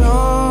your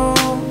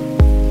charm.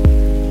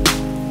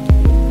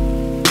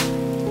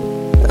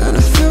 And I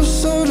feel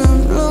so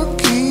damn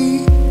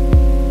lucky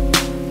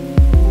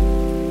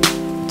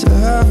to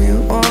have you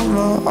on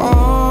my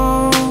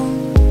arm.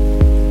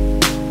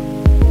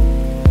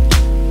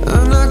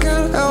 And I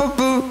can't help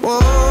but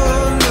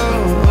wonder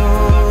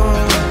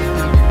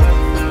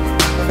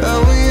how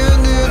we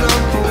ended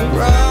up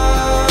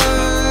alright.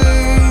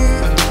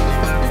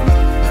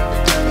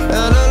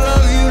 And I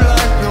love you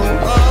like no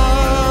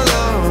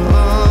other.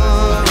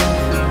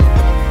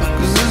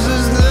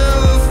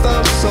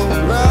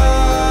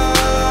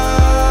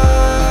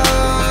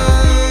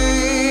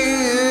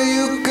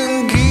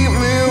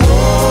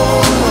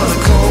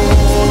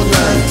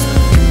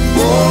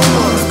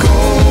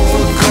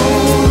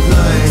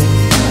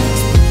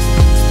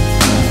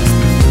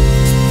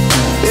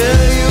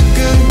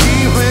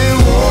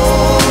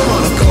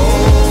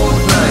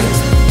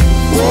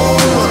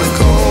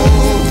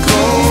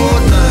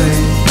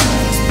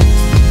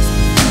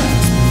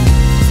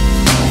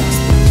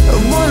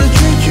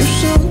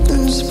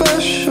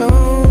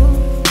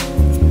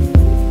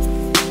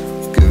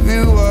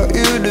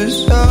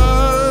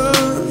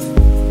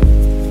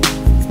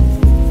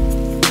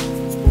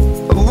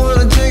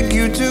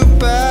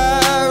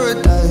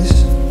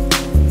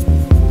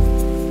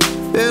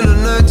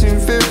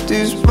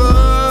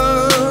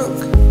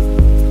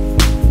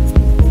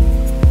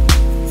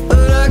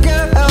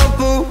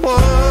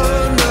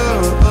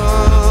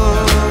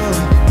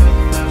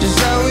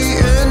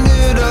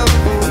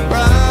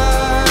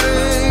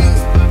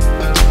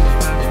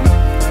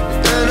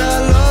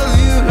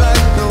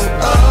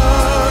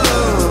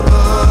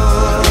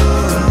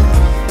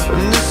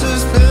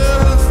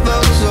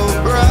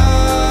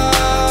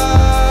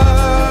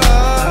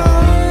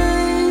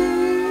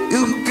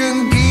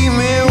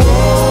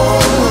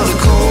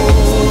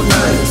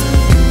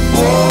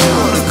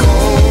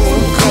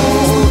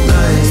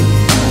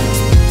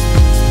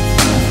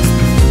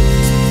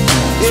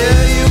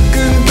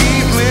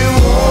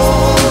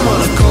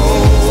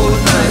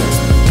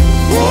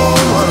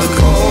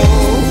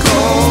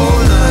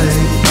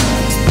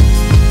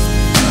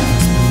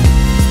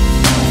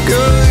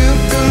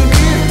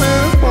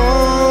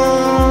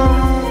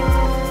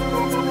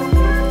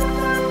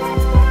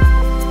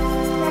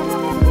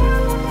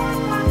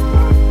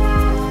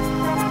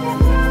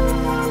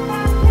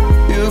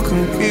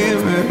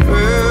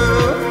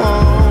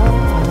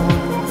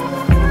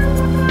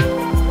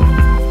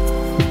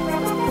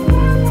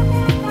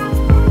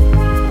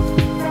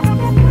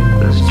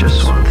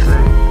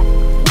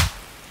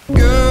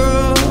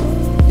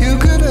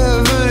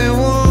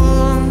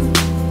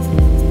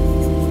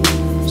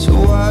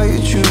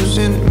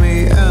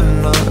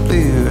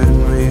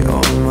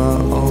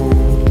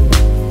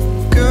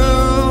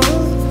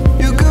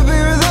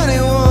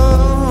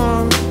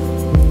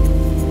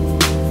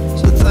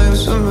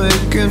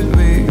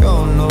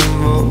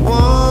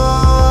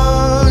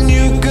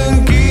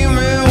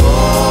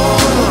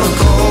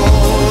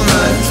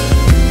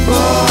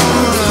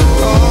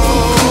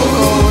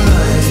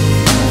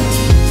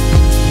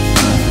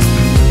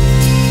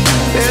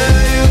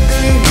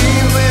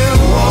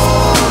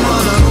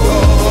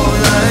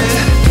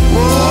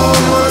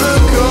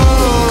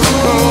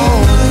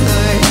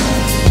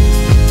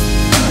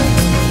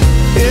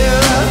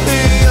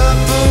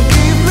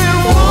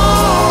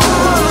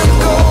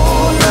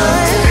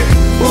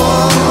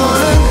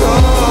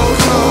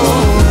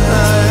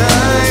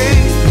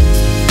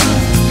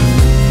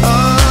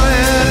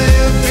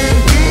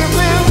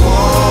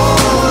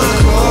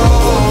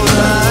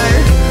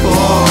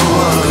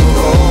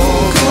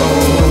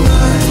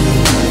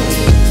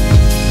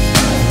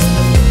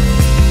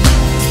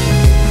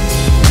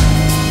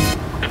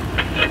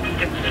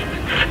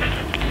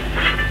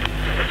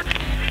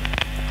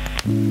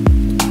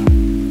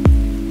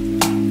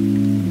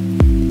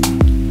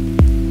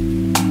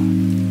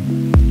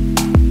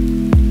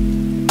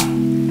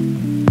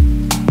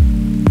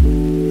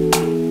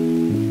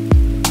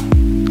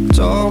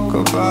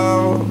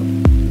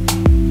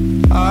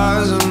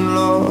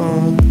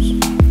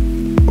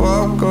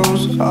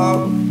 goes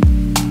up,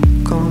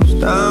 comes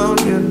down,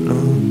 you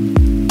know.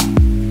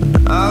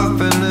 And I've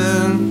been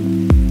in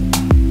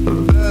a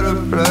better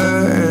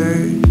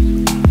place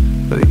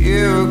a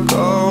year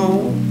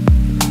ago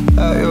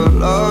at your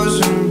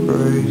love's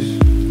embrace.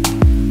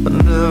 I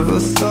never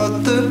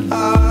thought that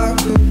I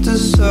could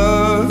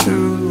deserve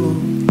you.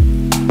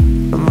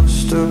 I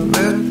must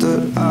admit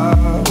that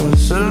I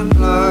wasn't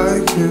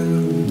like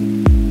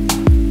you.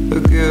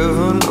 But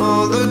given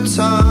all the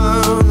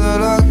time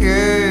that I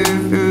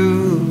gave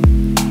you,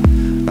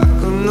 I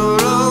could no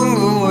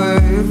longer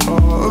wait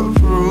for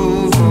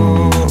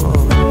approval.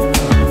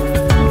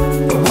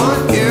 I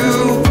want you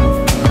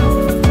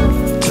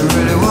to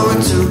really want me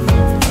to,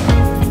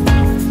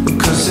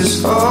 because it's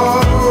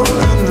all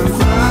in the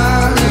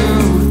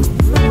value.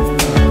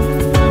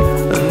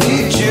 I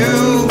need you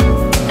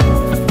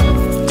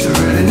to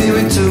really need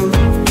me to,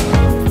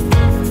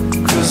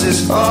 because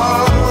it's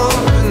all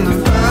in the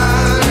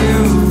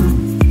value.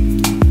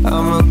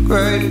 I'm a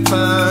great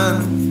man,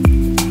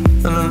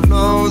 and I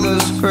know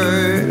there's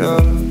greater.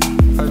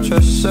 I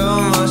just sell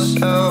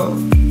myself,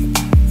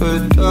 but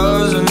it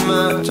doesn't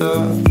matter.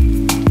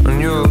 When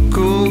you're a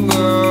cool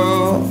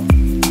girl,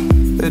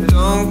 it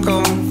don't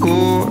come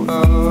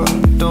cooler.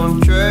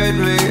 Don't trade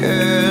me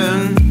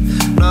in,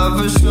 not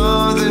for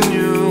something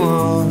you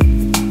want.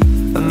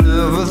 I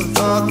never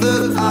thought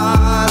that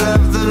I'd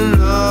have the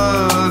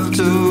nerve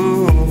to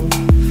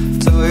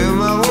tell you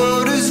my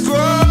world is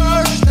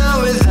crushed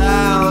now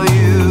without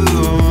you.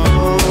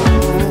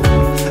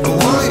 I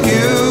want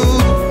you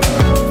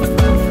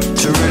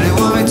to really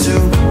want me to,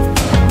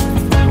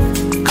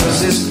 'cause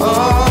it's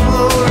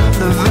all in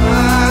the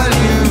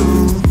value.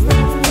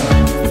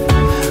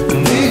 I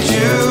need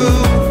you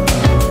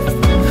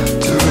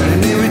to really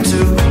need me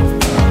to,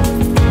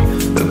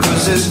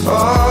 because it's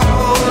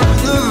all in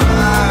the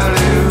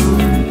value.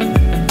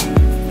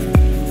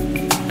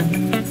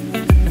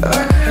 I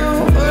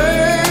can't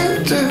wait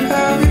to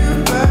have you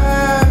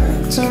back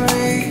to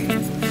me,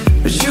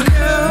 but you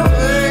can't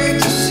wait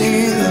to see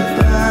the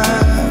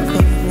back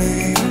of me.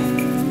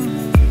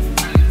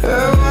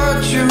 And what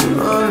you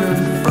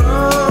running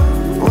from?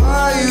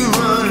 Why you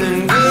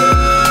running, girl?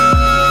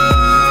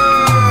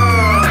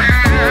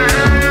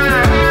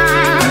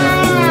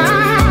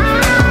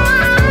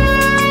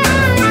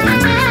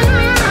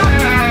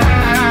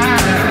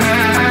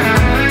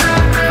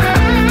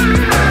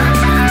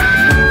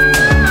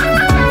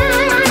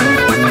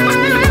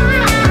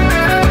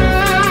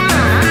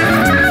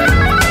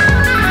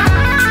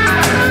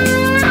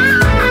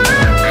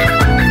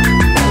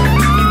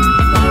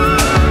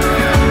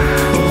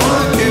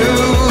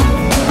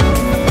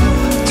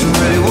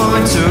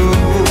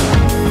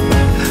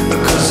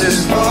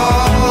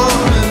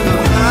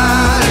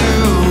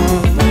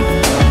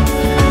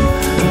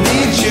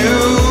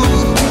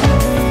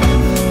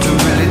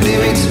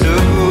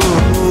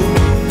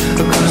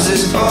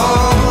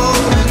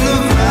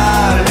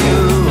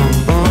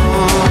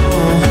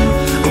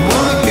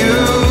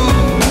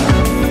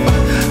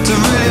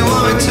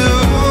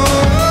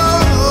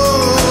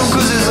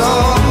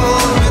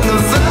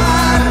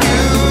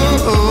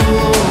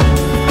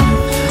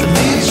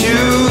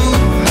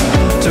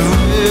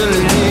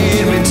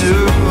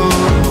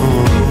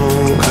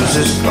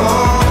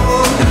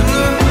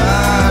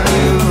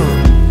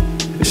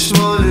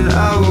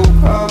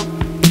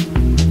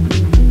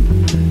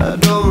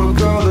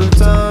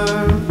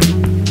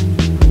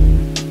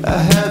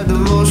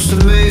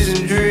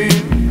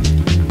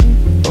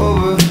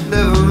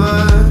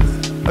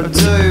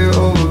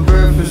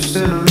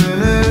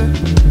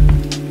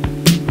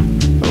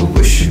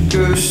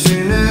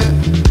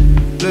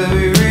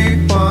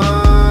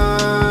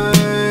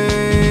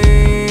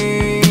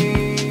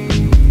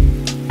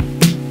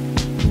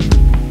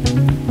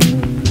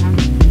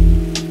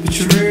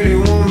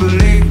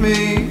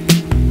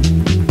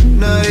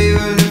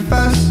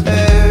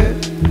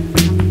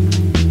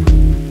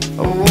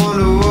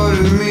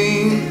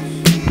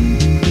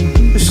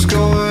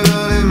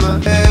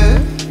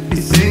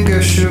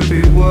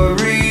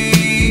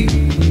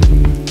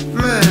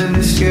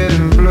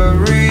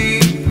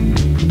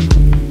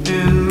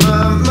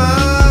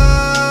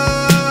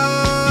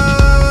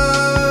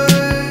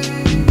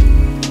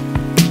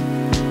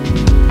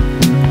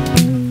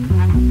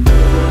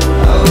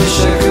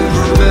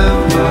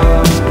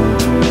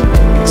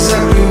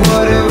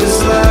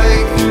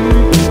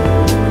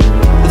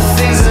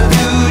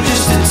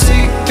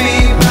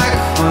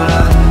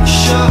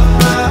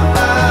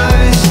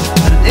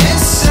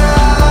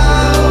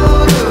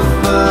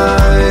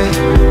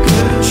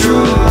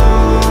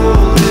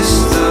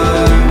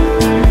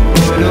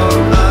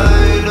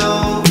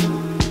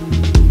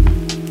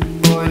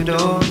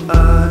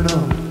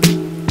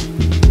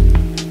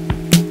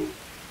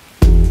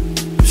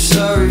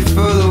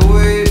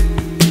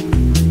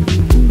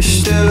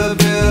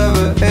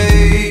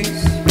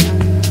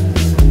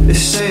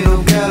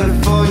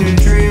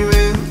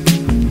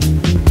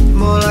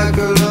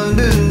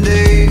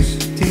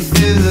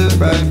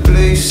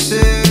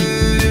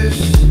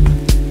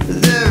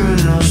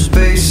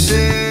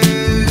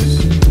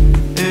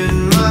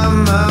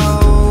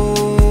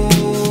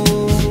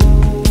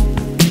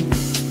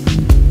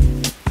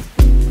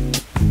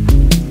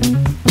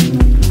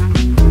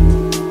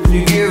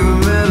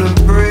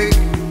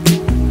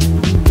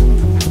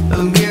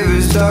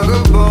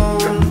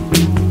 bone.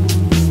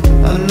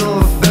 I know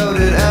I felt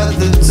it at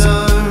the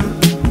time,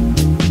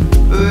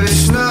 but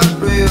it's not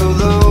real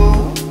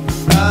though.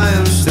 I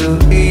am still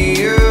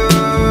here,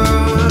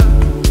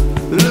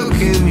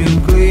 looking you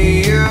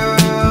clear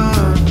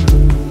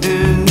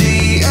in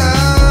the eye.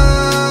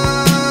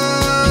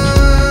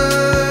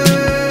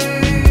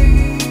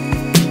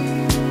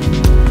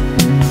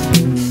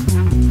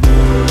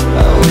 I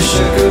wish I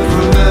could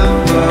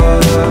remember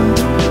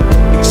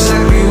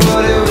exactly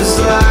what it was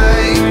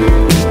like,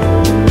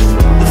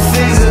 the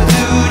things I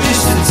do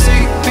just to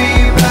take me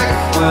back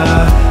when I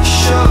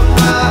shut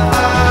my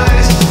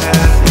eyes.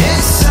 And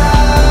it's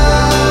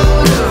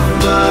out of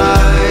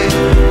my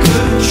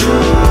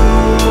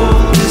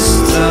control this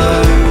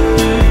time.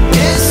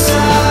 It's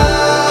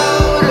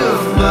out of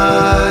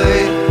my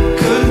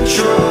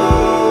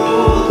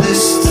control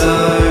this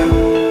time.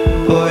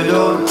 Boy,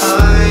 don't I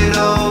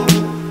know.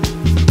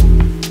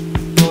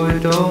 Boy,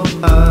 don't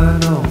I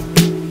know.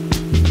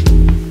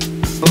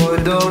 Boy,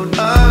 don't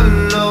I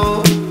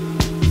know.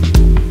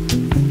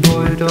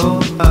 Boy,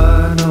 don't I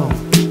know.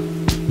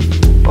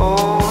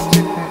 Oh,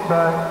 take me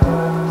back.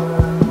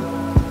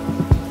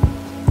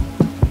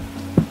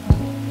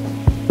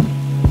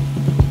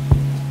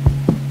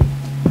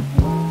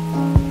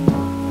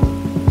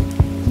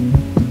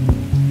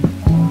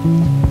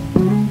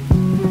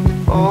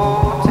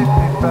 Oh, take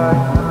me back.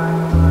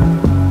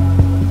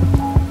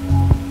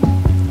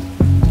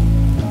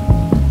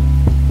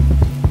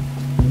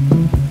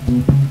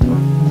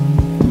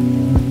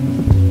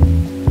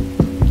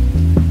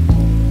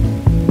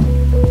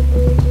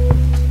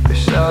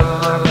 It's out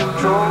of my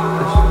control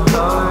this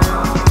time.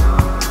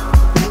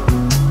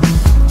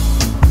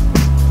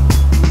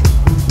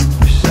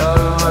 It's out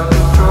of my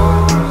control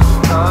this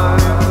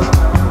time.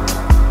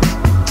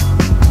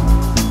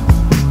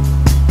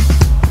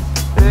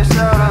 It's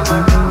out of my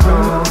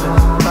control this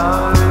time. It's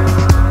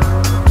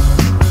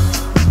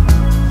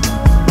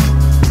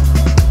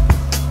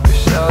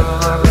out of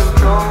my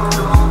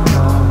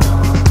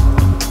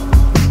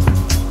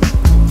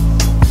control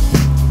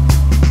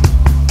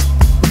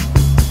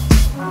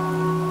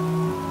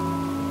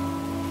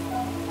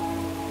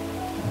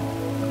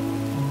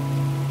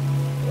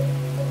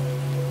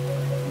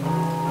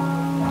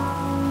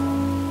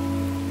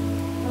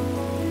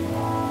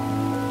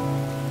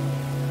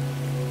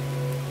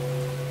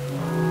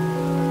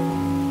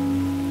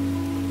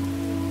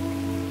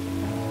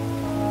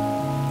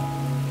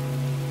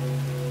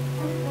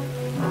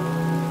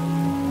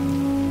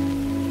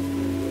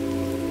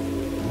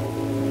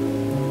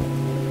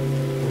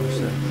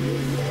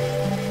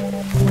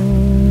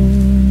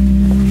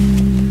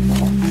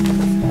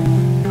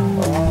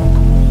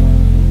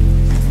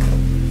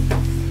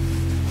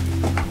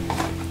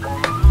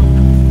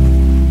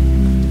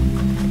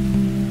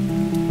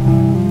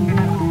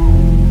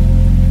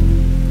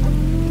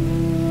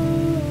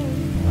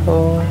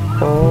Oh,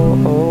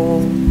 oh,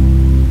 oh,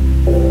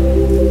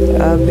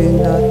 I'd be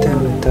nothing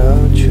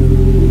without you.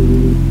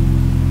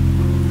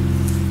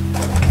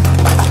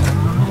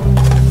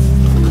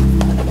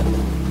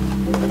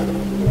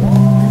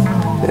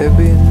 There'd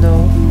be no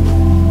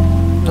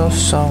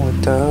song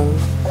without,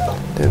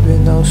 there'd be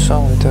no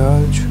song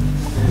without you.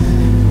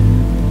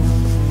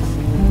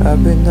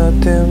 I'd be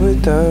nothing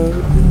without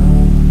you.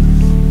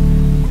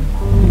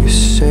 You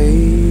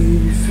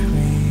save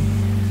me.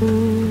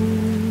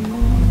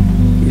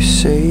 You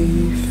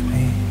save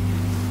me.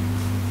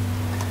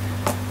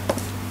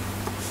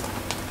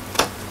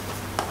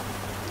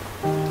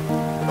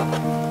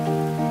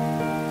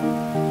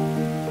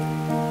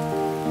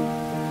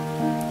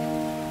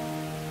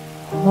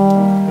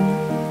 Oh,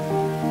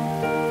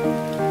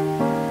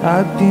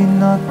 I'd be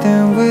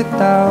nothing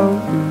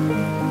without you.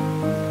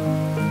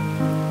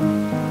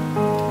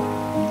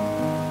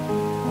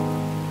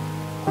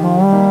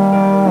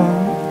 Oh,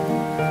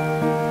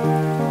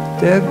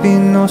 there'd be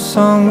no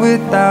song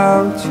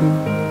without you,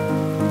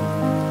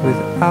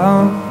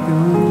 without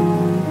you.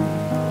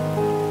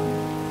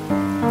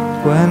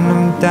 When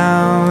I'm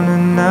down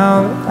and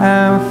out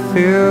and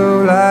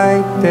feel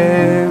like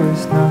there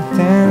is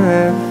nothing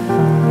left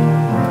for me,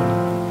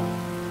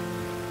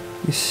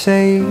 you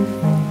save me.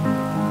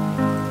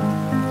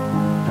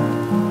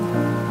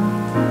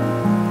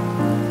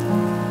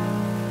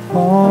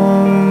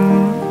 Oh,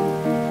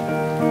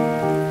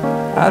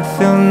 I'd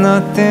feel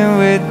nothing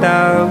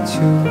without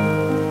you.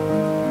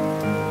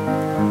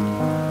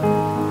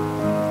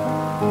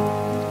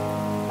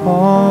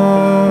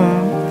 Oh,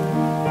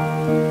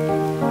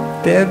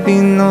 there'd be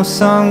no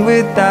song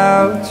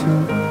without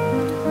you,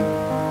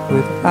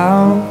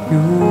 without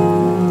you.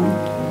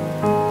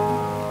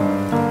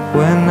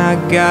 When I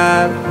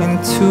got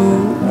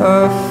into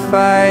a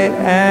fight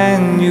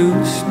and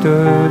you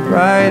stood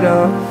right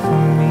up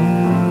for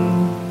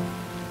me,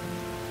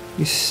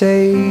 you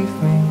saved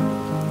me,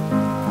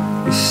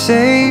 you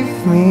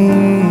saved me.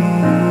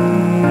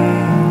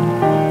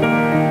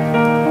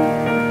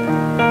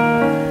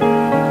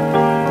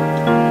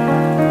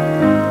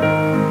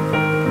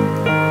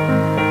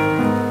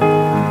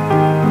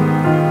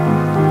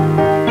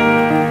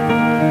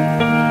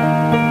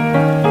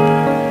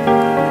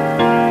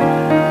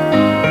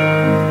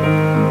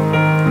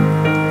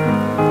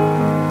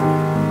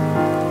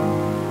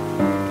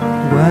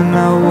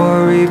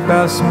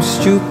 about some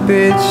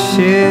stupid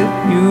shit,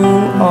 you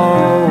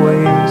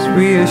always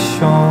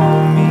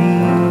reassure me.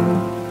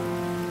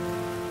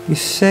 You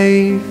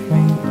save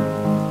me,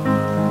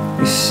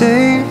 you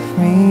save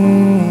me.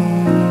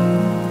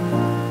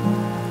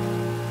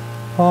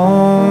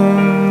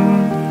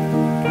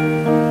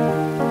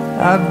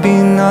 I'd be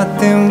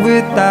nothing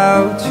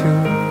without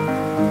you.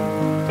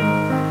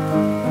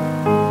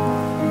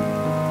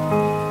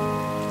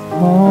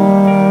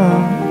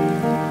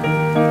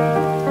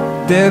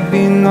 There'd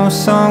be no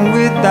song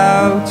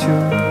without you,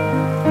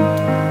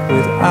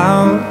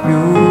 without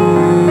you.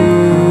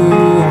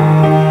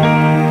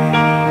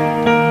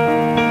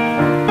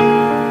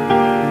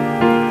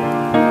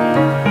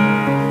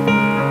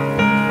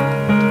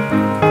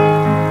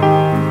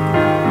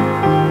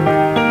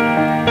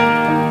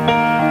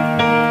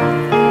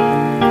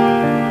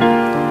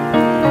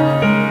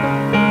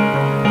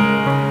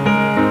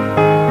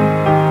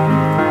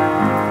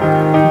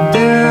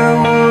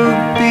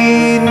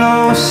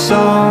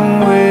 Song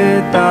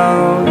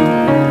without you.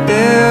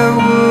 There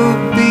would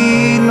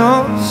be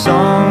no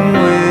song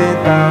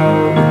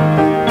without you.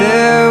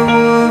 There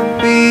would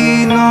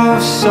be no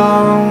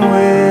song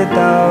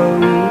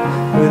without you.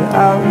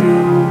 Without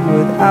you,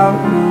 without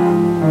you,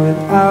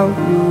 without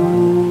you.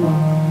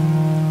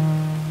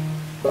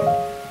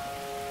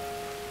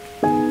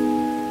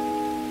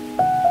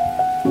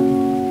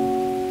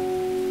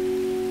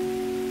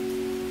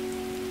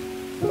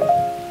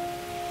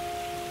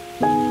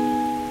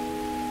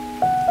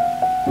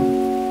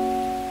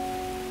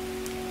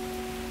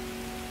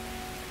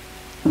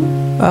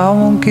 I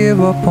won't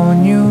give up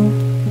on you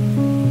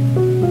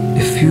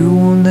if you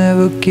will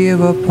never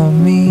give up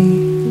on me.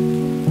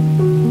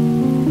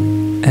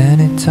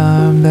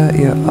 Anytime that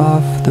you're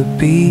off the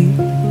beat,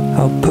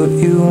 I'll put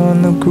you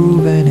on the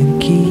groove and in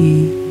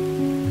key.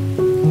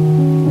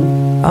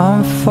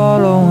 I'm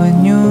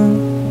following you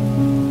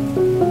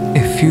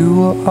if you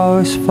were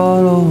always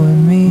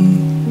following me.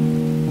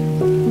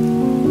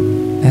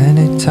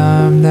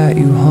 Anytime that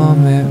you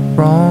hum it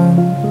wrong,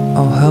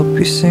 I'll help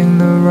you sing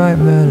the right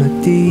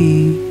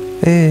melody.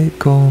 It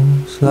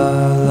goes la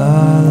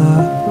la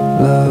la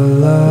la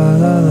la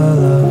la la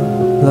la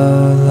la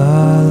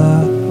la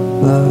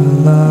la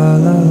la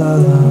la la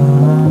la.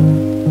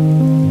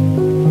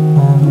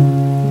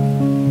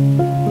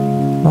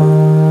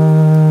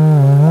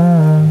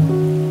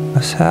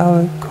 That's how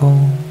it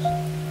goes.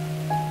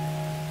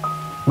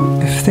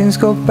 If things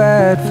go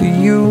bad for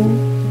you,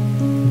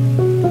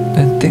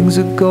 then things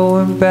are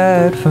going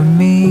bad for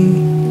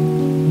me.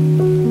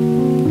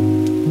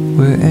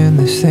 We're in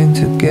this thing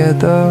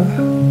together.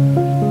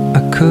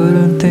 I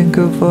couldn't think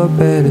of a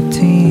better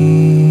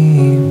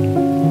team.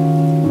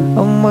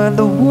 And when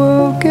the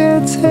world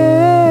gets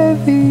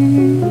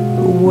heavy,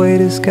 the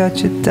weight has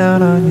got you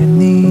down on your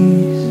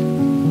knees.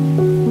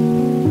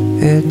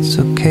 It's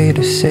okay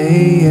to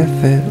say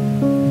F it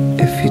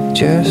if you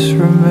just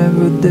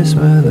remember this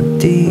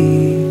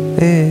melody.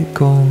 It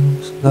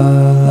goes la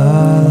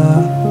la la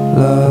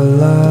la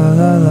la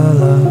la la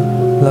la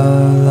la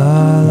la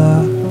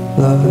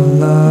la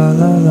la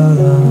la la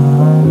la.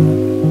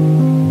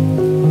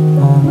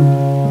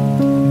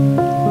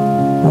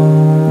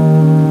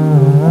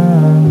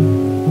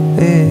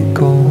 It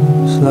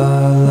goes la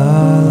la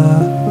la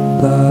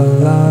la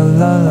la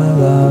la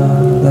la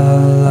la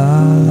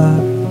la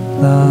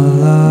la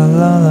la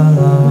la la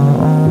la.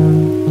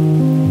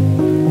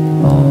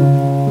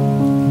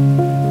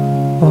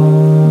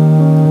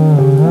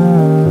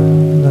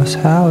 That's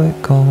how it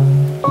goes.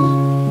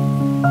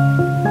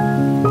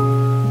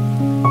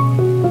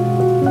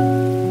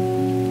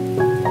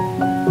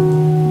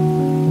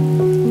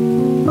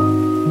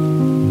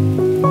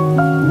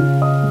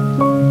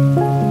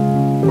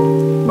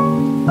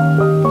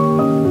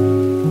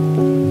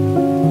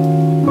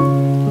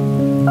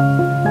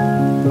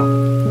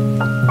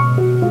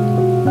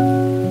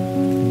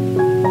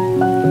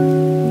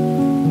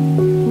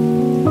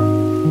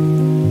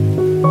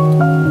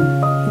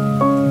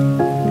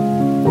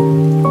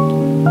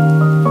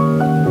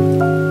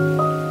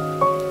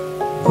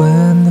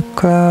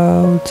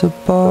 Clouds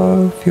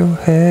above your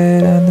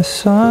head and the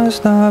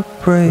sun's not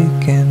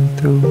breaking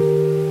through,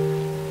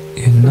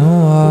 you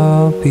know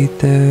I'll be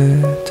there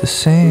to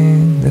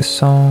sing this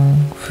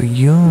song for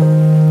you.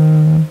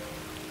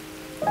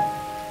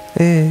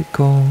 It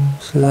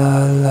goes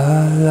la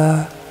la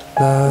la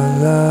la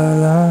la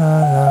la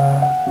la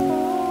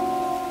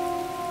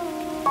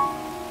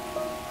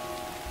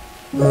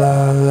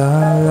la la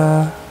la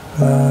la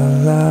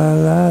la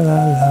la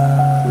la la.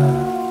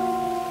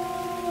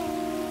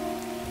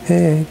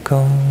 It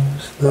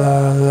goes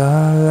la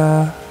la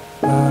la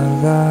la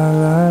la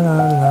la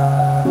la la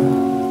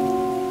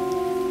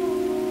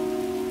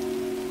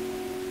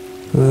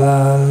la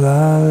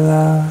la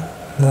la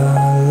la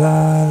la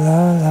la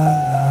la.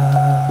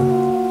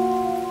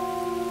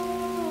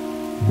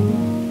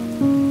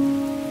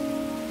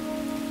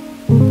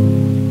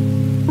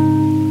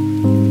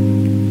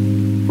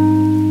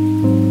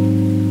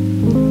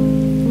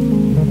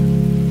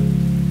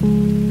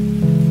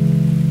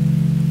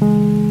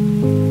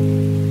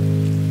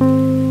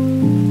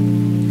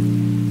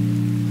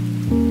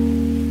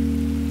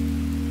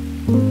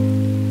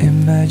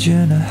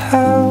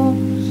 house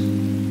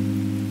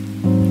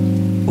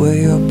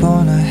way up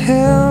on a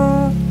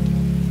hill,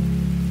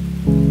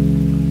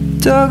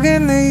 dug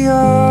in the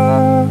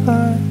yard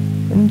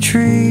and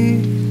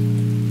trees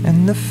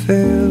in the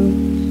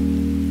fields.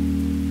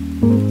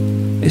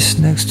 It's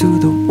next to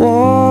the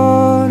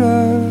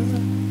water,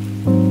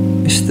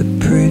 it's the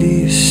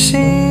prettiest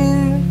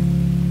scene,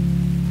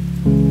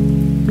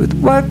 with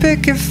white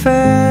picket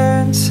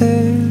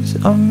fences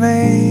on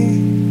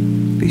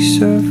maybe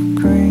surf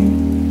green.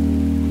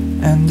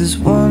 And as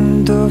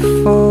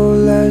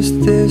wonderful as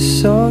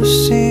this all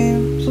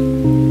seems,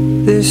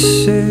 this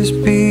is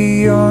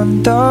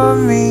beyond our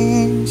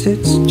means.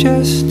 It's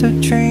just a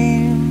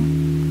dream,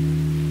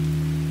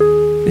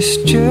 it's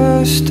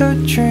just a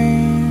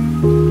dream.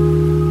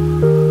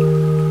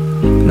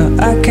 No,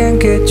 I can't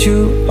get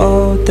you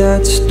all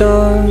that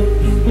stuff,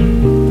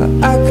 but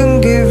I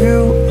can give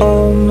you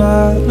all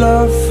my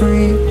love.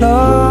 Free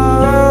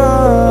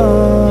love,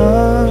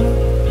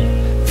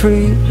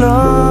 free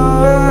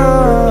love.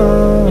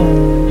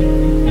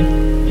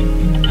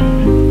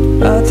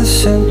 Are the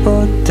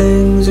simple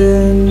things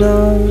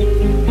enough?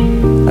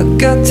 I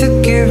got to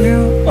give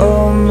you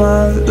all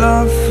my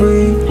love.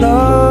 Free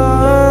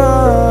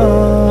love,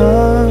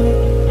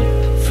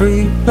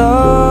 free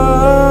love.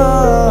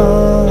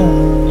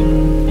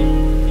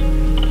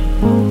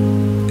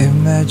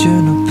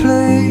 Imagine a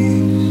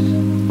place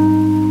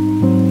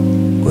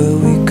where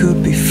we could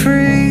be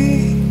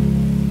free.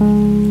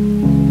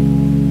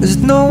 There's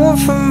no one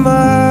for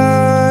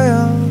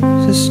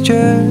miles, it's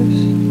just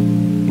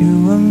you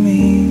and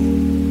me.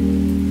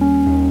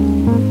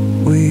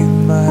 We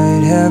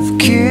might have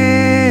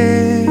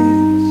kids,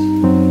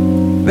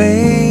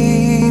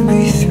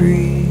 maybe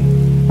 3,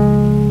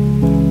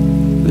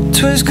 but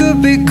twins could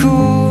be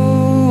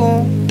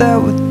cool, that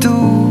would do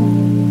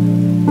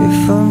it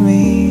for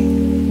me.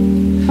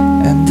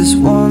 And as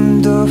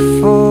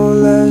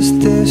wonderful as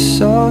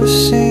this all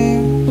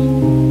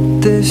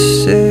seems, this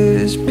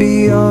is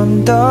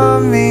beyond our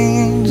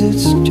means.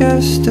 It's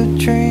just a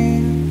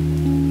dream,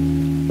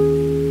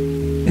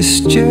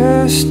 it's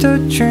just a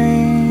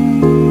dream.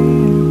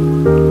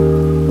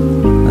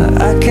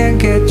 I can't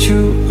get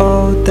you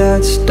all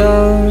that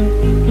stuff,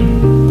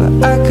 but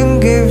I can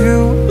give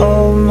you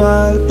all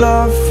my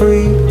love.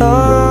 Free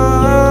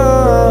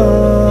love,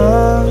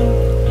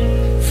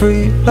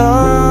 free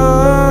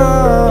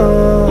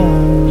love.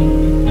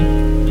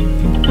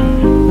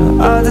 Now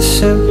are the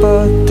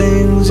simple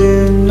things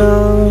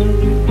enough?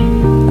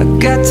 I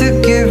got to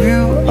give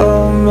you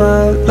all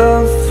my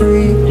love.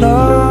 Free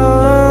love,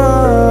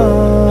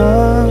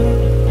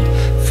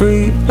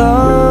 free love.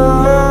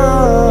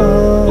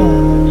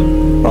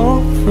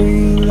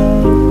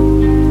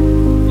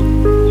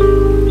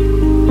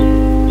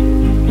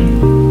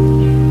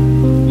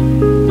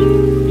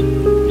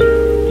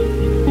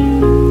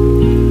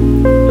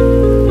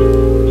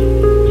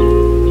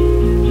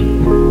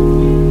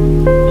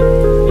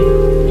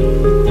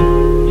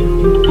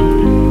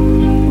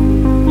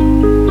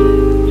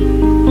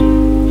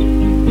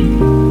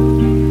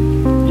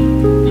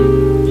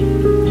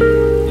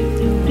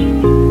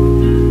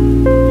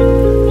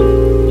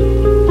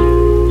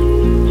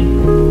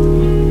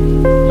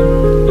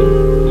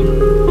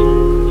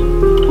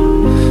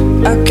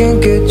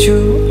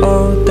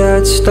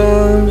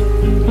 Stuff,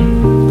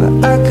 but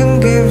I can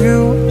give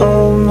you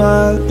all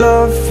my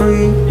love.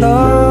 Free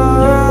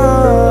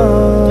love,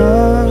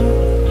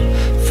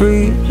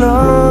 free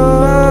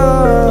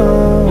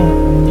love.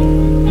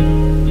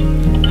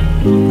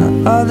 Now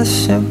are the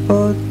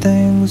simple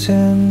things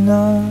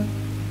enough?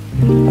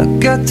 I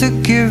got to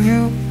give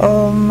you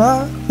all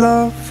my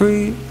love.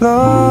 Free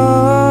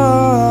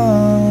love,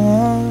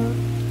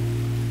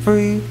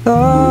 free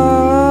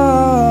love,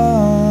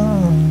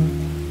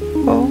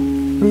 oh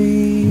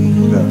free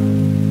love.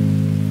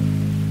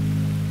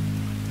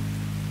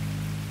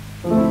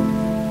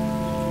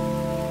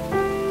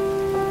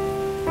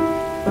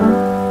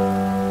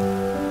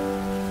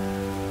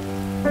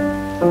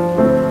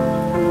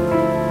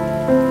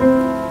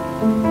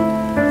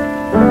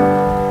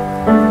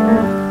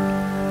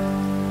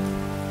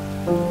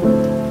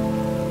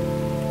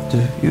 Do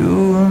you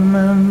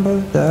remember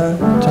that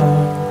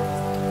time?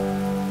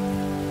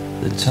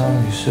 The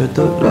time you said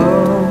that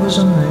love was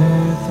a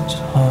myth, it's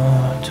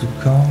hard to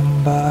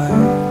come by.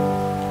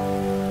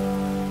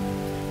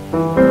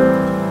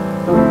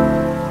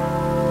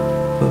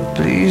 But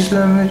please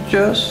let me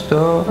just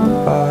stop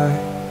by.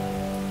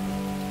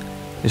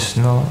 It's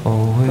not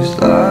always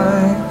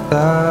like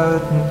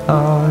that, and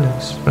I'll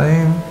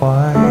explain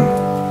why.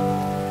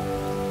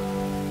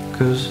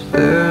 'Cause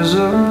there's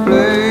a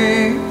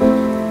place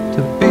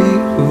to be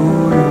who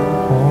you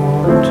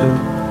want to,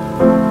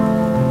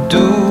 and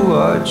do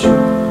what you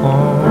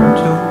want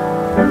to.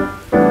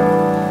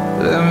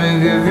 Let me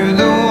give you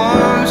the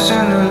once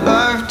in a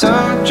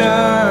lifetime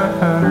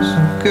chance,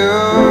 and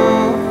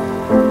girl,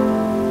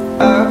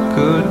 I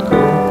could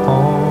go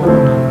on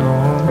and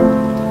on,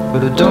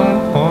 but I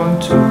don't want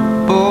to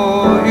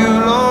bore you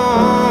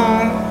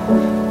long.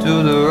 Do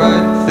the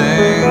right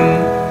thing,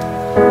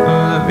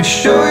 and let me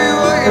show you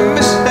what you're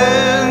missing.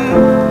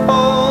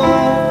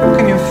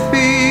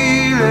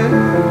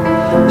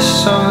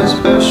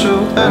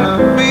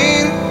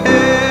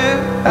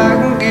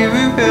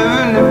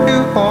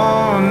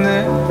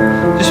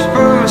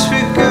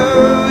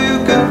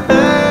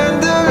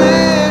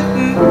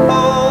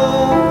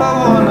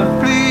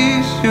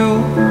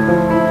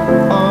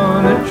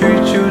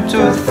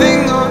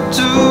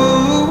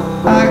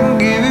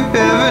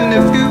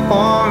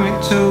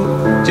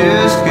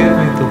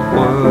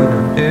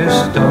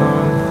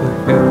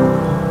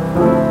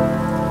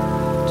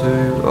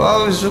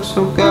 always look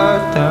so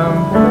goddamn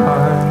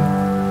fine.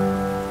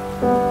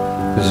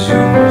 'Cause you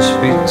must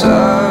be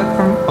tired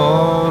from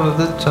all of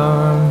the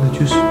time that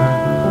you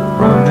spent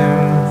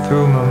running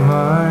through my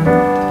mind.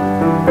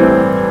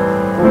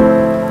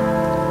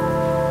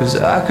 'Cause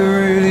I could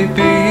really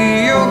be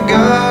your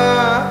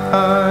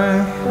guy,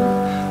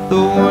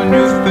 the one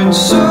you've been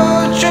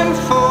searching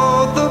for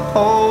the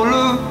whole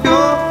of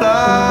your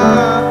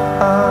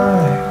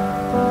life.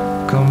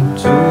 Come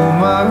to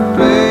my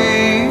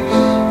place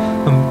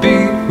and be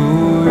who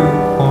you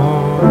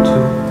want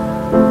to,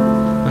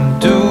 and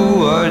do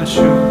what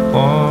you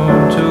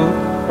want to,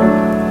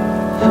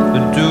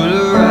 but do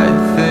the right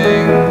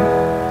thing.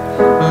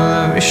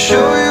 Let me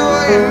show you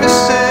what you're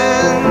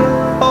missing.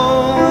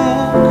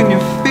 Oh, can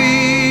you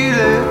feel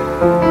it?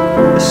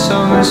 There's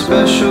something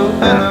special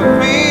and I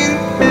mean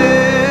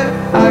it.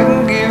 I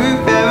can give you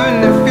heaven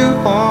if you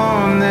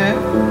want it.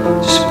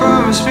 Just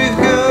promise me,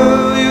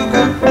 girl, you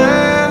can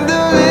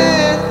handle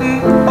it. And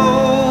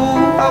oh,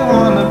 I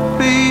wanna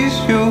please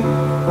you,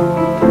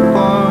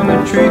 wanna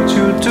treat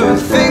you to a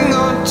thing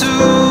or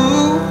two.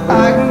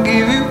 I can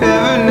give you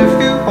heaven if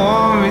you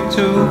want me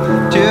to.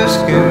 Just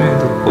give me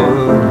the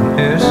word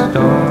and it's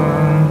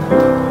done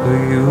for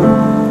you.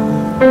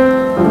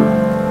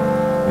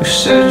 You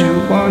said you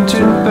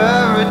wanted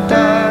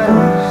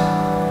paradise,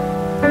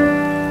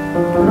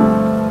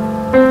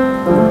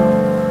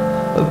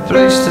 a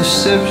place to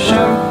sip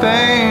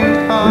champagne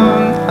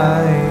on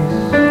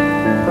ice.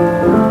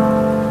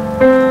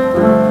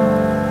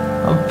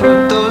 I'll put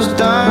those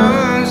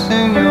diamonds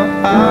in your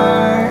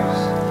eyes.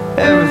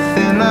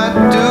 Everything I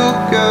do,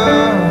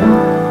 girl,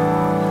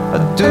 I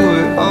do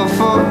it all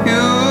for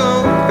you,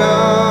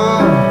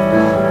 girl.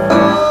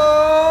 Oh,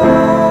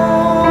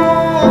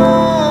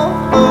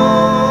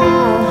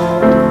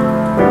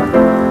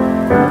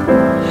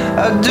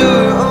 I do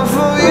it all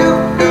for you,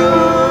 girl.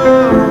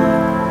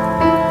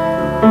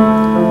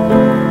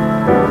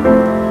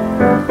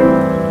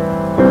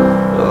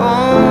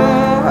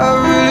 Oh, I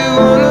really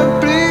wanna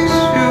please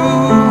you,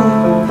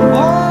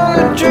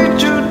 wanna treat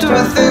you to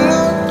a thing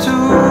or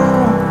two.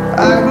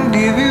 I can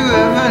give you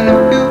heaven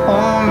if you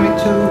want me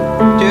to.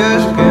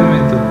 Just give me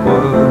the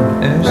word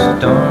and it's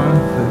done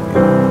for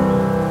you.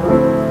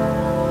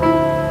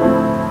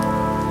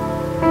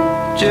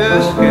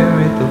 Just give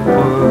me the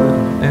word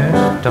and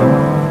it's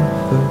done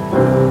for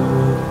you.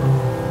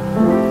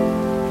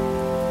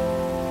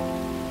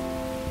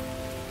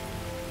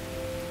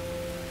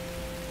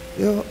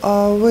 You'll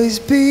always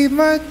be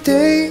my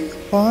day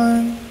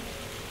one,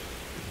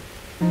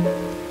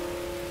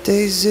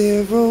 day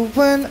zero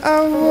when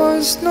I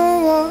was no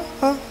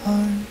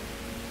one.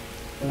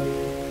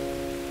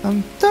 I'm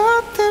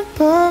nothing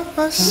but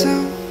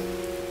myself,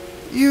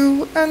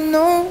 you and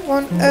no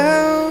one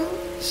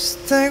else.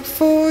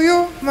 Thankful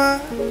you're my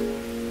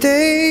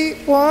day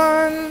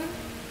one,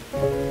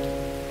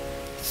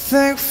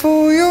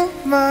 thankful you're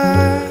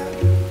my.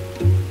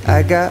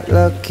 I got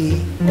lucky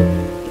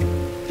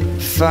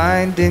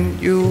finding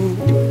you.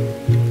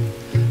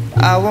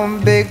 I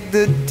won't beg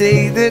the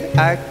day that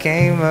I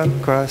came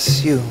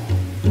across you.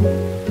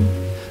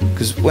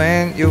 'Cause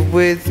when you're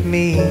with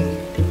me,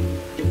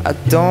 I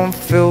don't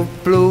feel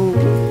blue.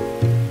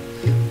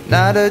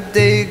 Not a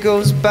day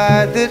goes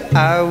by that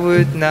I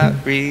would not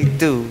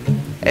redo.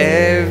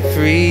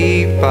 Everybody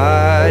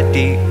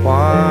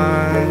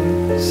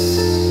wants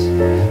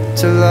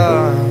to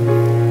love.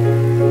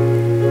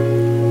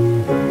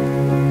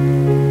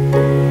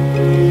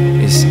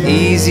 It's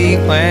easy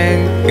when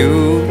you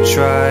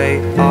try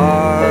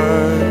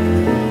hard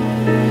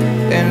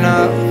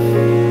enough.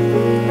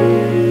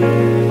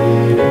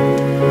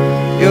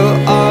 You'll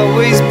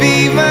always be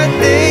my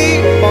day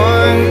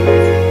one,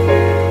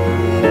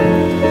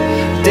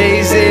 day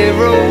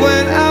zero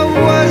when I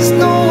was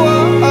no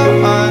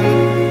one.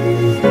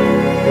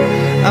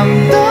 I'm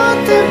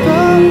nothing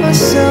but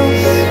myself,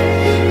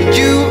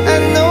 you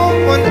and no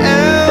one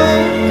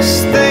else.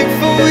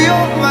 Thankful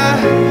you're my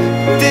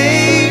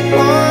day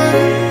one,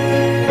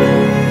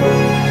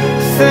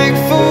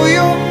 thankful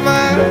you're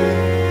my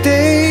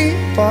day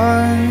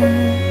one.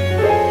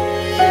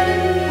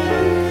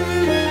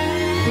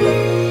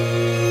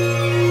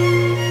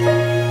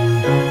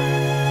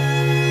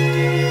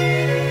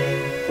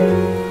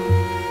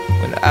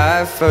 When I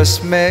first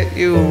met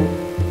you,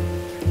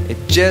 it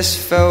just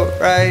felt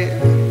right.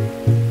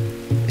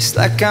 It's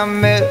like I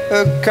met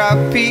a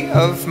copy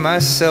of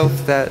myself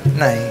that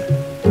night.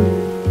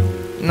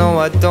 No,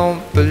 I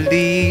don't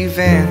believe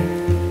in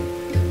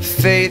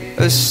fate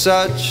as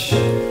such,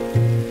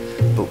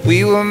 but we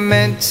were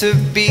meant to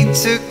be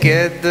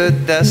together,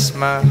 that's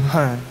my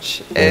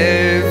hunch.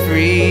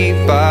 Everybody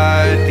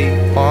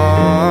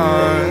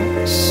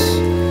wants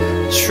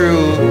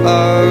true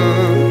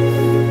love.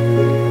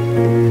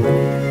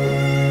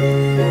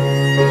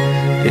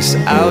 It's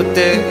out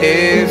there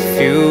if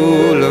you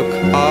look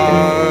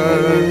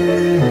hard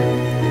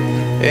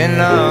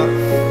enough,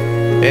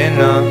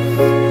 enough,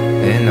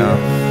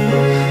 enough.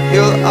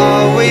 You'll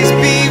always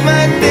be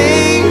my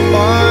day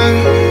one,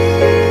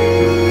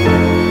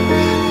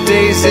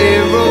 day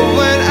zero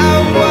when I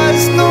was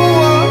no one.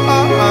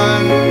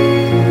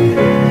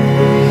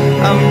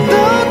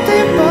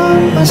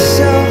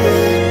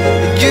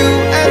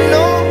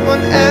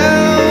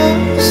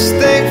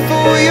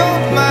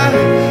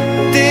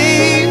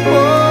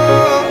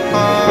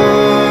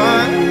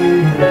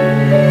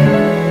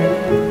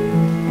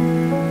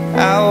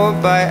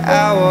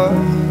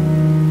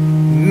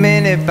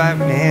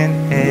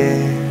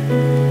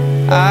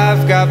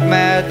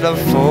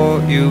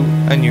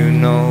 and you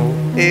know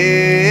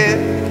it.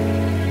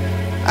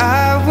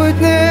 I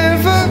would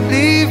never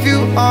leave you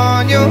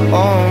on your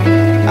own.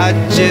 I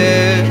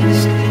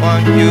just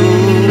want you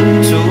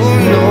to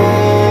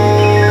know.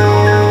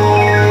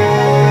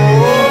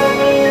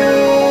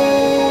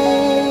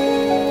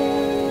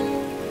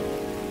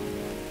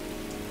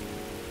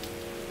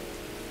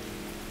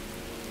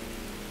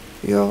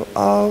 You'll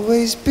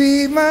always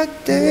be my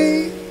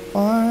day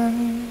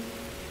one,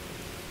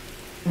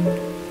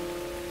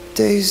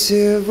 day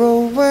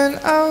zero when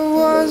I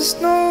was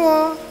no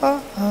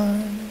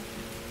one.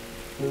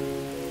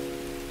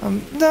 I'm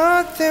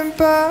nothing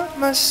but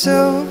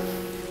myself,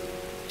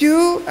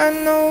 you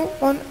and no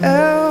one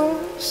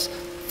else.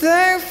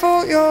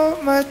 Thankful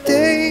you're my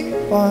day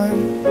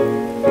one.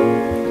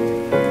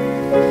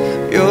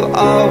 You'll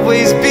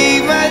always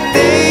be my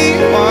day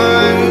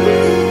one,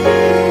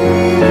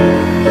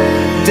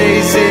 day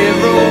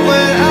zero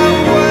when I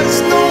was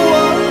no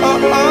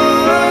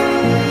one.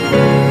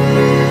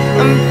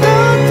 I'm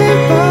nothing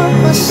but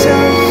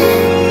myself,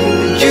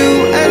 you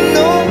and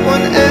no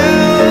one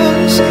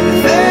else.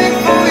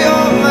 Thankful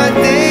you're my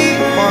day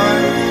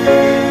one,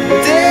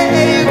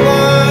 day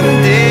one,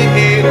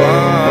 day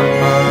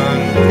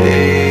one,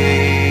 day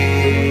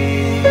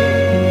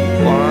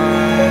one.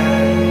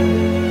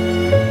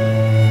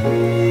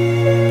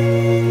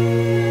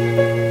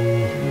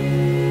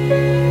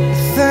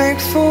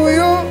 Thankful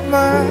you're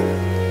my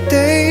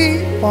day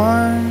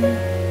one.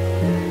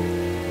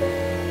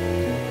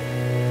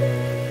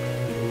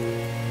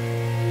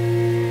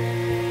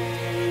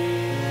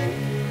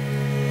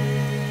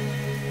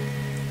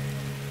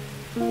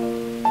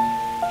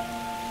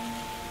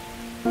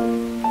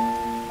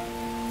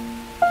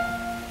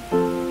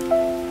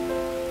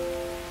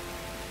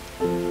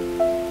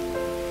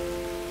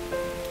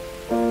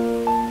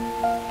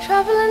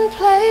 Traveling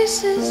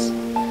places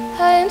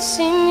I ain't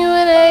seen you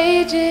in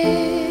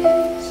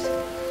ages,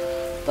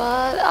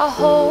 but I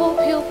hope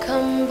you'll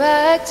come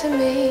back to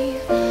me.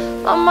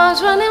 My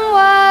mind's running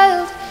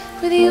wild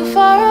with you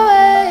far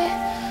away.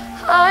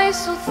 I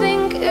still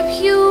think of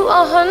you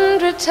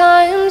 100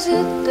 times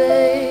a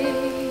day.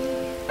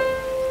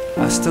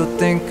 I still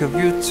think of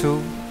you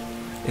too,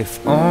 if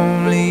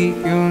only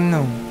you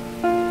knew.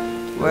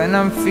 When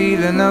I'm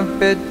feeling a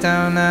bit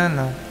down and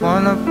I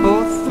wanna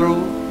pull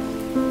through,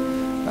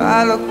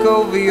 I look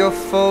over your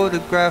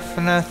photograph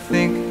and I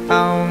think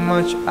how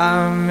much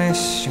I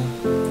miss you.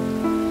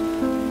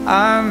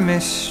 I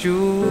miss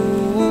you.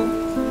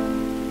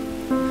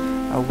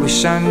 I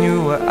wish I knew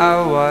where I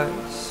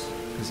was,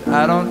 'cause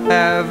I don't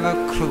have a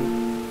clue.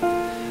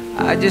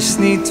 I just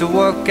need to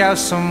work out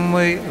some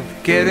way of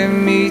getting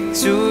me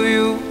to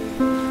you,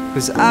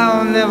 'cause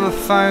I'll never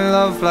find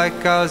love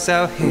like ours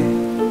out here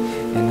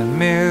in a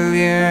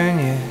million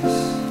years.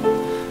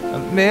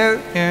 A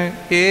million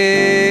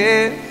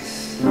years.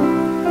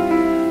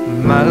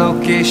 My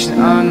location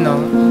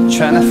unknown,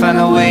 trying to find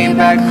a way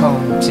back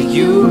home to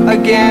you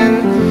again.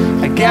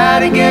 I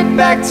gotta get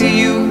back to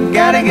you,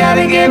 gotta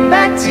get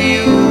back to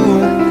you.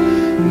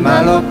 My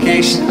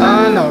location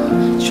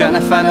unknown, trying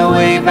to find a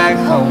way back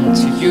home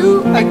to you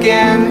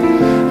again.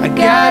 I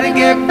gotta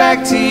get back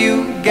to you,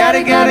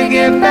 gotta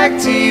get back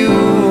to you.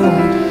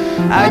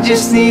 I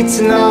just need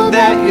to know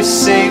that you're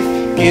safe,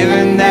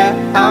 given that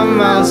I'm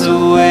miles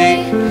away.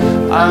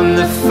 I'm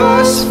the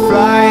first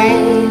flight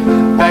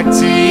back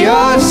to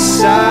your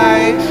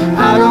side.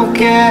 I don't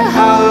care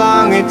how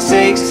long it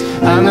takes,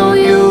 I know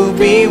you'll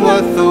be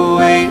worth the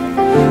wait.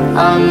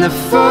 I'm the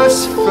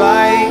first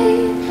flight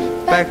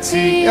back to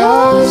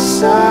your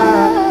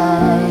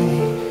side.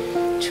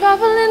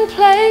 Traveling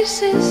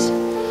places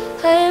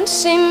I ain't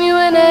seen you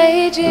in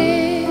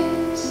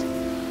ages,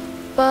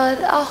 but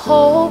I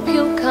hope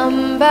you'll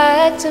come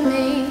back to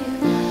me.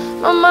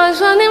 My mind's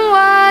running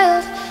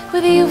wild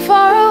with you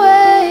far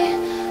away.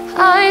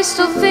 I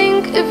still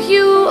think of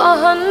you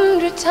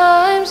 100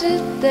 times a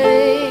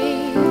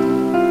day.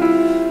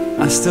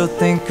 I still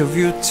think of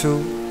you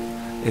too,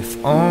 if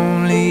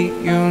only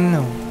you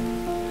knew.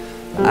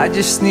 I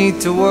just need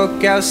to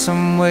work out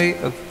some way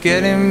of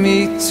getting me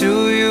to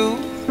you,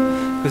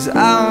 'cause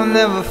I'll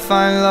never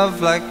find love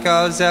like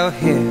ours out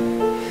here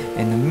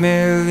in a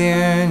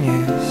million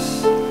years.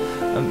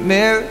 A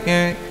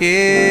million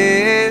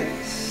years.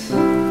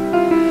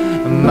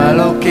 My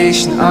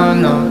location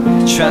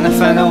unknown, trying to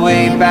find a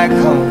way back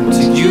home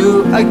to you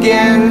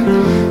again.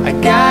 I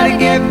gotta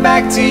get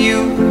back to you,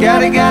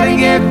 gotta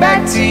get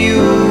back to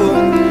you.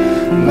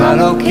 My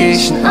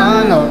location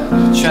unknown,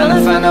 trying to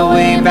find a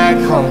way back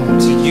home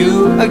to you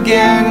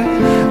again.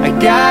 I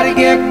gotta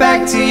get back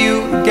to you,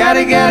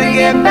 gotta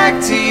get back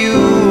to you.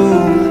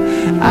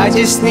 I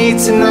just need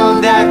to know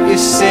that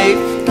you're safe,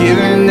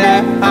 given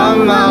that I'm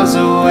miles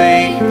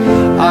away.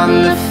 On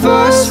the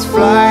first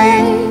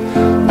flight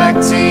back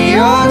to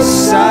your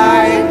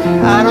side.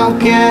 I don't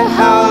care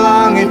how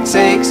long it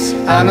takes,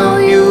 I know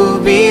you'll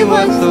be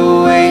worth the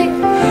wait.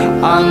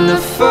 On the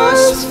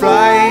first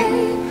flight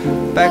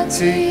back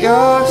to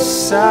your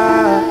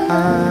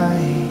side.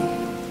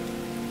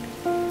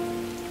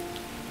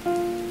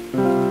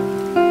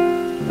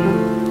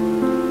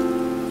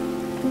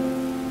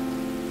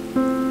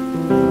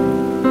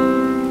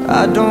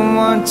 I don't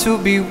want to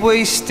be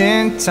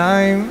wasting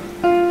time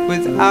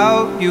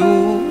without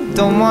you.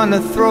 Don't wanna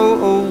throw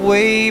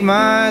away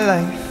my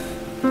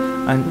life.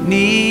 I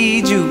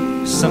need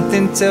you.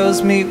 Something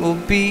tells me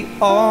we'll be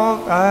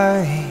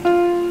alright.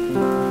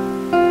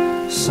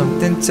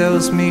 Something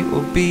tells me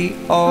we'll be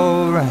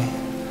alright.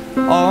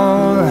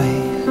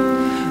 Alright.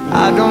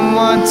 I don't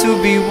want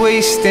to be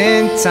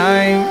wasting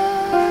time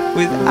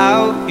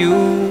without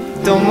you.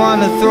 Don't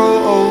wanna throw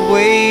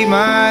away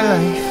my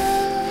life.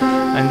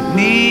 I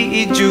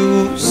need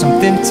you.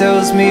 Something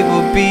tells me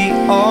we'll be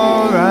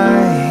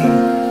alright.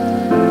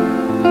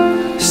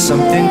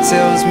 Something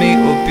tells me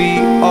we'll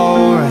be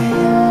alright.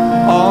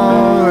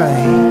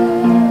 Alright.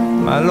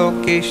 My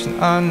location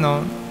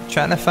unknown,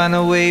 trying to find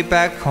a way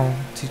back home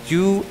to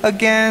you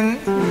again.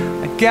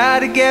 I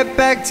gotta get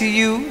back to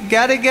you.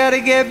 Gotta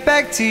get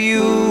back to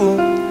you.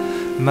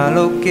 My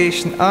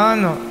location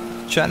unknown,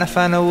 trying to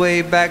find a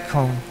way back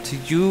home to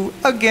you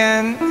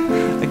again.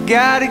 I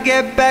gotta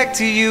get back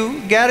to you.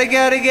 Gotta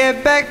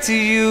get back to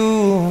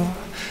you.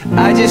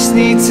 I just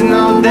need to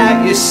know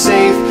that you're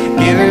safe,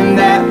 given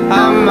that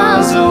I'm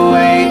miles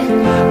away.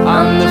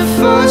 On the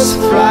first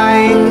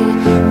flight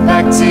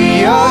back to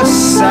your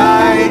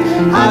side,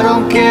 I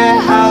don't care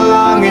how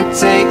long it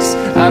takes,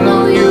 I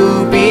know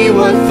you'll be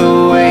worth the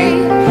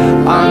wait.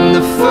 On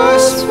the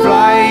first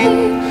flight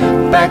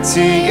back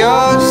to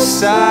your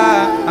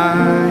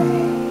side.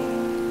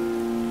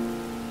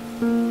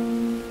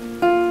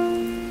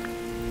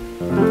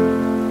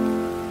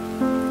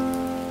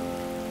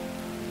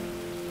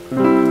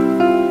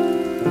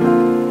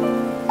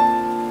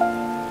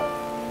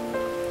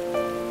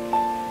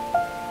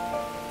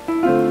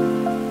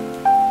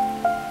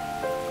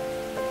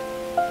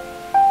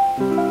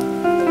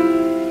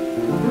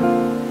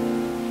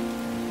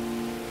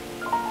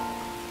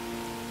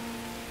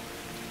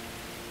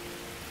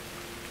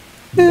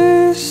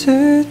 Is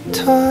it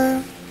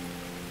time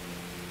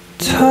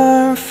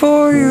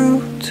for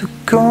you to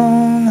go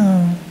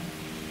now?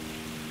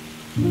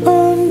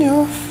 On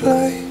your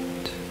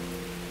flight,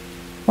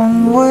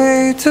 on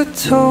way to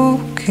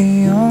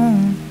Tokyo.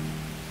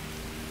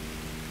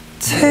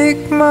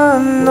 Take my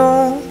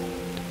note,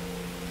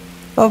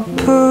 I'll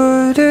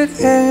put it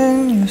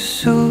in your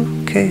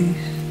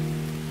suitcase.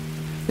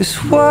 It's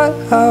what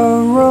I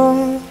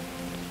wrote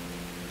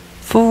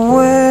for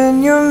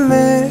when you're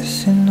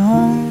missing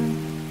home.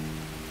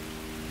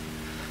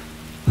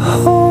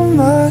 All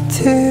my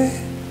tears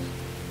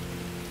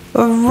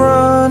are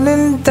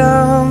running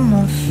down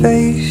my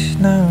face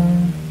now.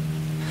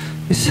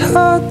 It's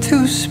hard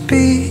to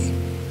speak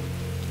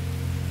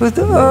with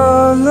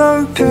a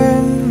lump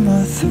in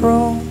my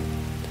throat.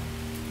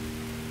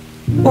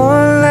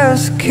 One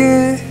last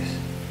kiss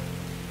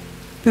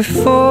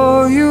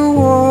before you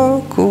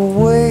walk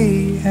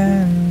away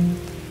and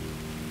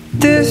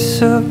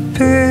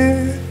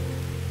disappear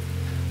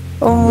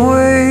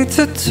away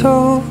to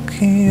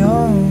Tokyo.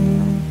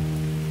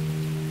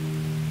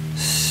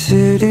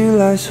 City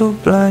lights will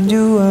blind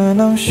you,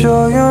 and I'm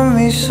sure you'll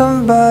meet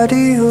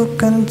somebody who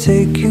can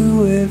take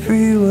you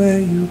everywhere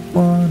you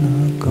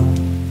wanna go.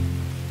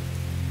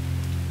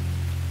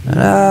 And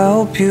I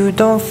hope you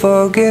don't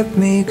forget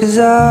me, 'cause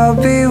I'll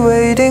be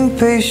waiting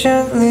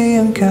patiently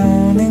and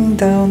counting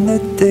down the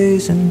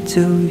days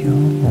until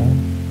you're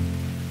home.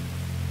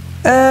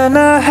 And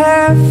I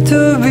have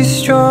to be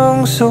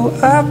strong, so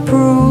I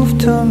prove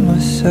to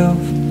myself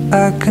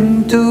I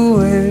can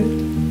do it,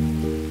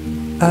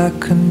 I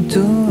can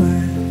do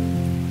it.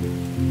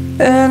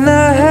 And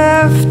I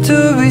have to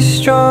be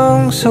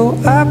strong, so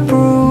I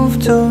prove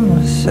to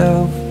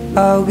myself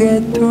I'll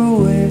get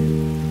through it,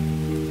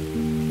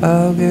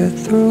 I'll get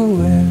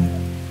through it.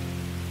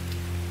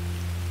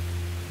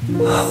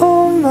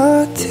 All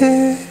my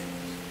tears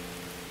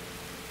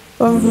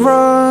are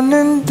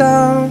running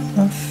down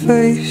my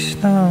face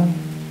now.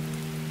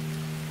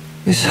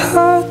 It's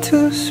hard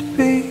to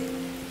speak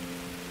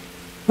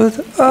with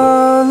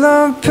a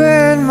lump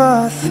in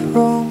my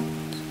throat.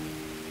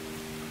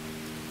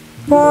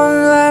 One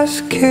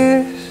last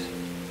kiss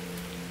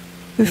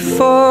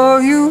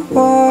before you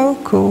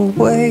walk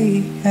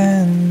away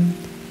and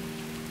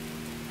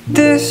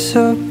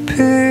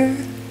disappear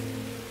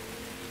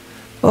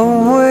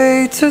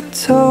away to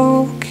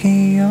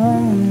Tokyo.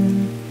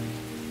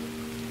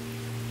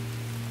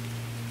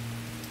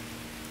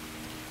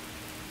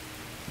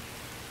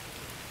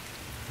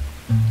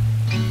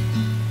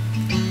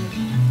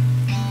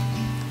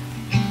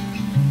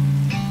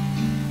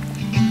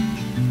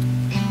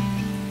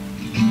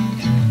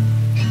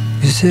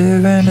 Is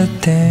there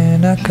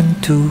anything I can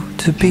do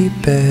to be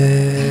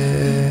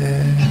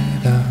better,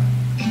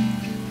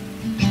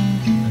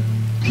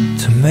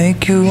 to make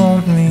you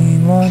want me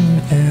more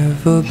than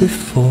ever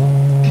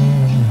before?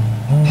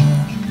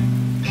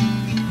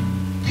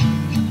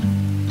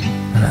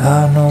 And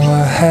I know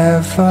I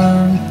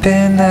haven't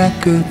been that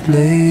good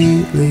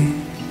lately,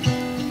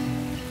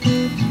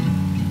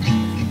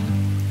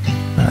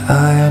 and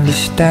I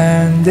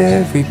understand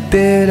every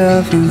bit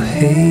of you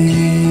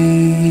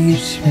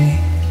hates me.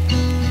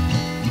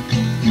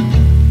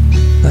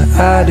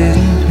 I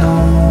didn't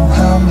know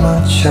how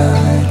much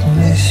I'd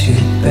miss you,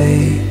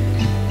 babe.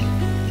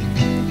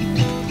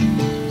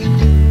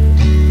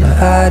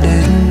 I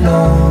didn't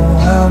know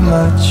how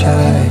much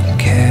I'd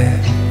care.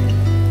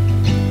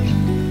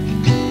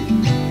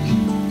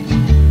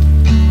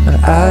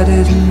 I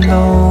didn't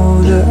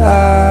know that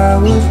I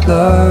would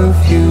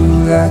love you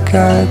like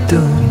I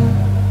do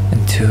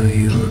until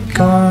you were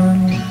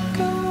gone,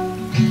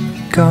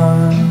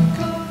 gone,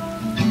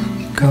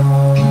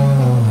 gone.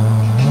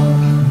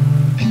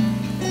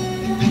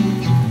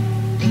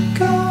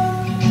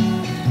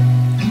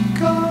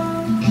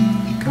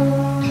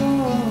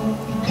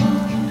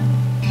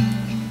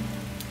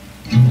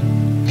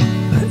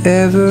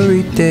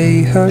 Every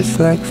day hurts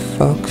like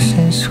fuck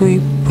since we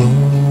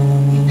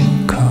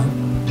broke up.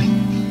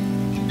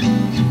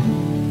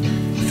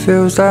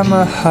 Feels like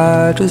my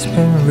heart has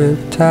been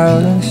ripped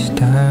out and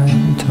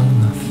stamped on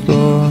the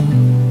floor.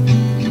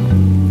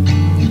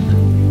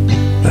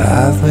 But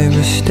I've made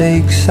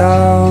mistakes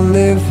I'll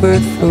live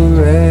with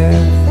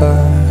forever.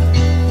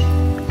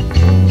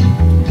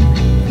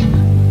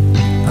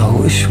 I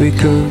wish we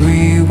could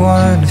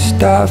rewind and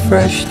start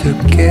fresh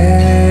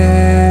together.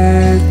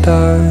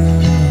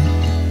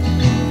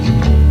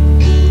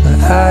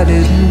 I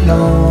didn't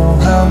know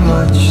how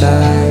much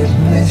I'd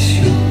miss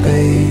you,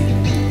 babe.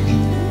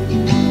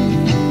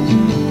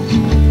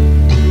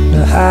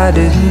 I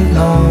didn't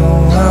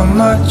know how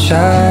much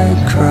I'd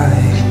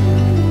cry.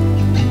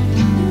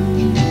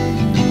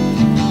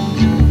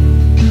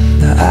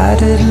 I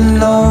didn't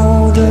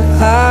know that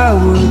I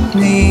would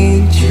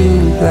need you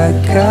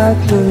like I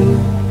do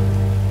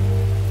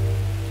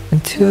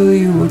until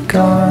you were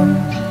gone,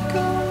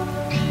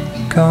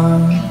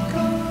 gone,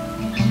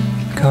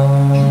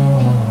 gone.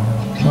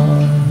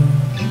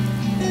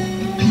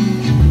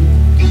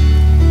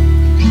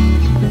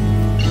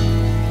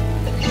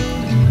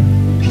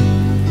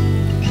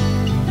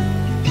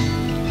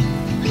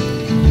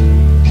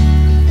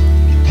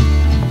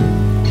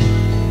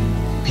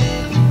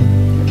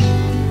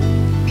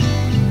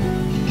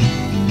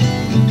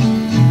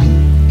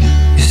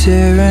 Is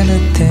there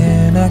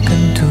anything I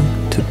can do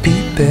to be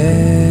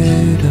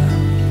better?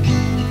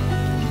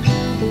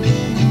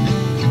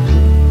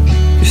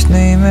 Just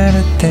name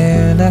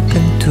anything I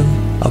can do.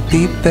 I'll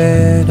be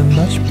better,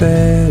 much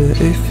better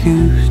if you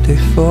stay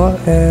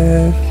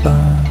forever.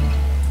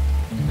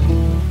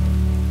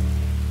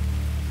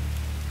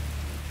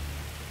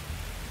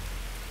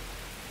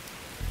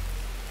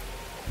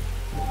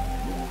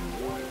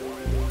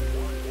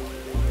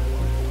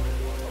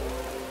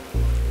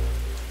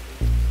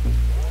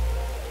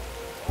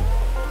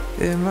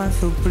 It might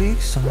feel bleak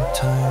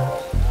sometimes,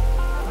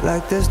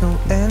 like there's no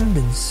end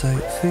in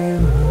sight for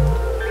you,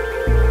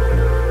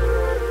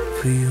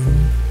 for you.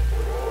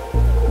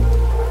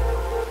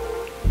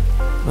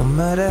 No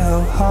matter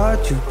how hard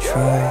you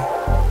try,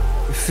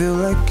 you feel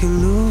like you're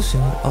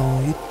losing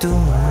all you're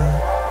doing,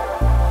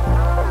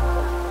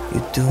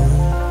 you're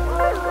doing.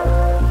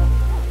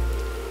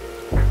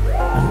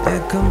 And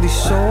it can be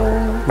so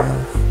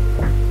rough,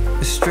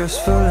 it's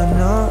stressful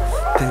enough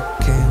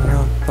picking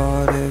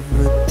apart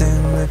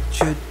everything that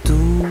you do.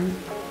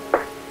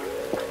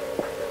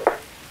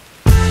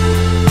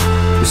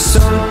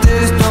 Some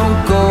days don't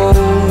go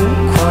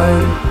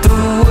quite the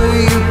way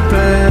you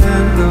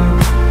planned them.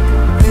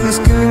 Things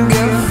can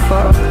get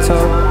fucked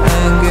up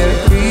and get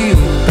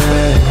real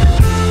bad.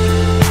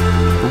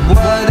 But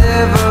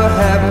whatever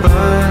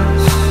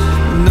happens,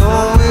 you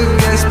know it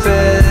gets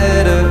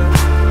better.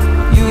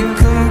 You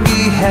can be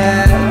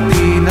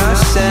happy, not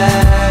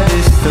sad.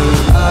 It's the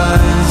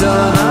lines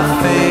on our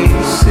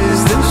faces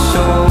that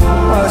show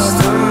us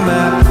the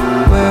map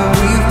where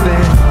we've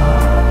been.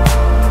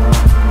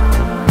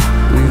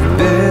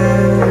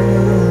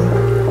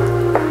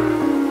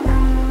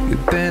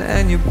 You've been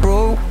and you're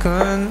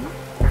broken.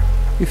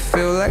 You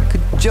feel like a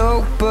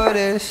joke, but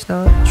it's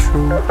not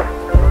true.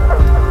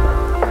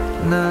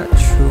 Not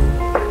true.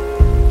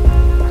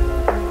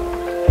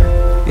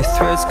 Your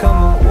threads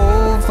come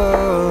over,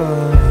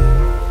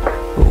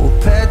 but we'll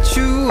patch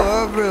you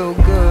up real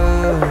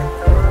good,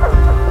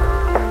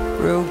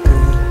 real good.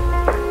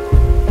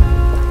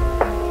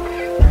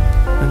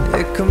 And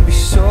it can be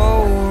so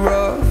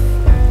rough,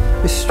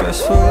 it's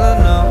stressful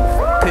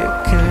enough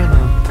picking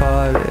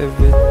apart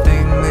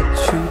everything that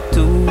you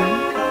do.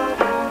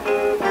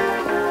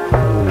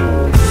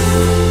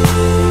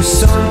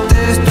 Some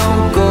days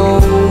don't go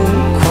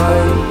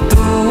quite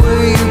the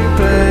way you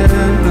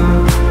planned them.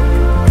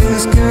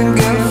 Things can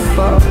get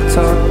fucked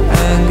up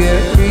and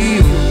get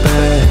real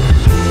bad.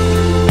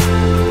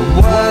 But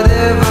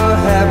whatever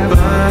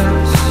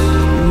happens,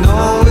 you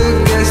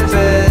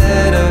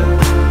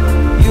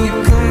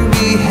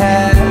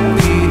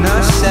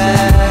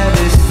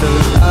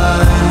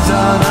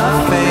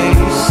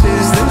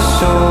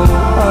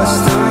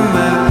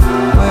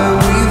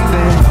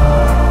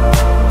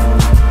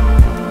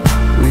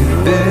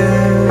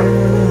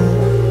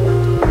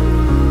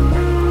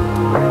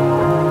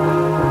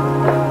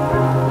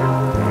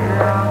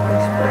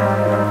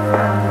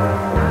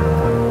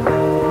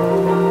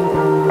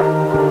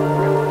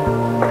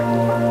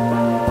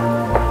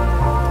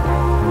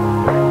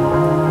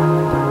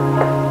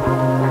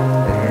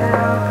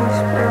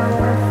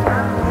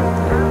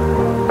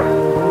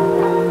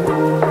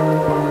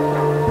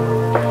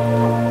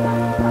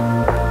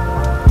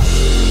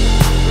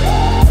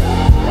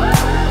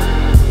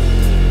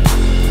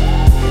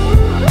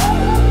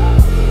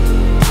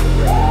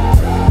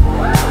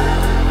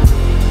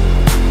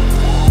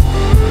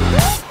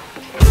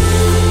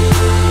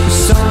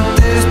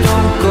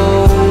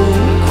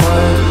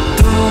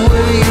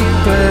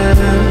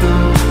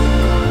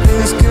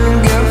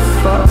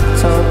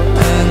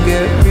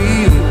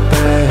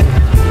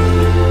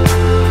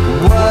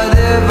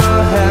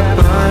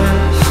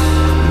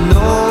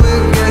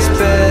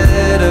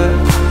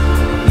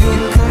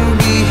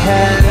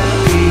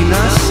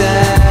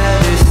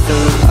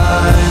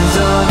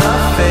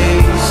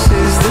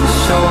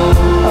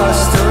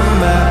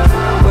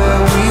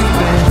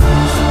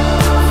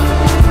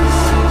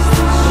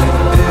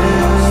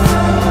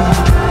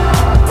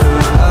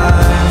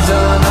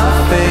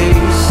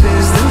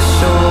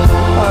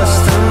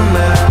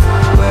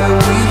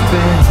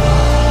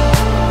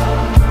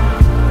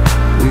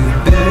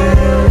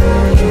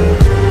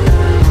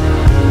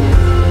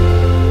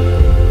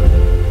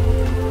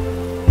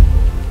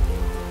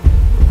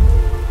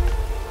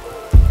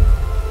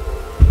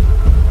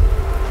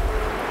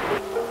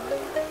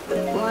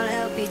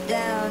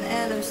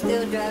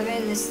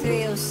this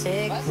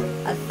 306.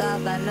 I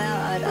thought by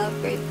now I'd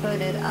upgrade, put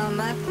it on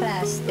my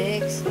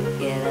plastics.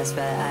 Yeah, that's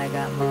right, I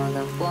got more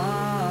than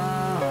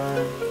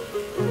one.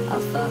 Oh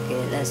fuck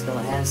it, let's go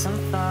have some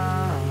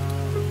fun.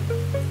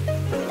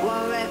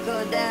 One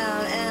record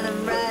down and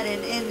I'm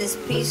riding in this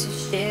piece of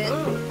shit.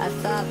 I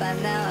thought by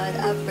now I'd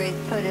upgrade,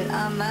 put it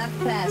on my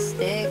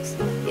plastics.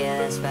 Yeah,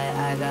 that's right,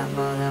 I got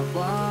more than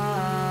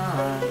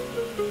one.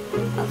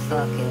 Oh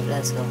fuck it,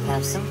 let's go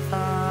have some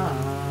fun.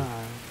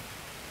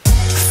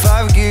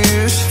 5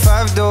 gears,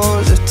 5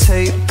 doors, a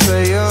tape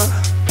player.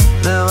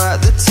 Now at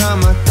the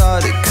time I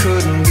thought it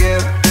couldn't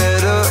get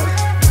better.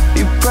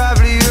 You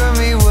probably heard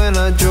me when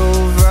I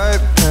drove right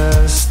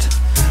past.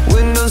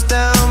 Windows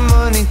down,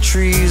 money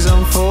trees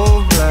on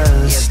full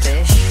blast.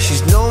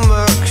 She's no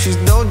Merc, she's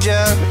no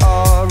Jag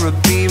or a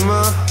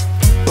Beamer,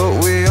 but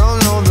we all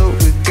know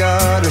that we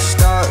gotta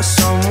start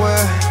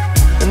somewhere.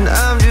 And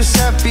I'm just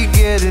happy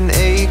getting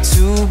A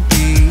to B.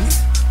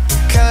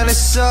 Kinda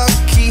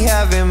sucky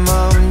having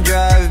mom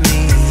drive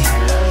me.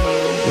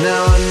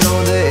 Now I know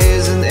there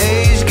is an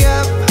age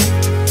gap,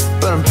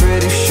 but I'm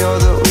pretty sure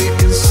that we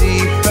can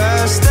see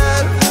past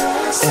that.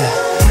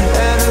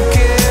 Yeah. And who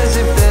cares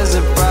if there's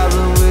a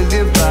problem with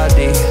your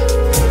body,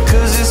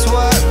 'cause it's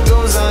what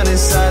goes on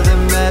inside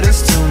that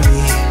matters to me.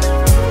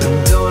 And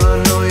don't I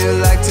know you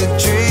like to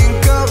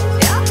drink up?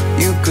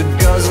 You could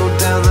guzzle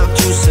down that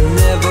juice and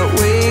never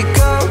wake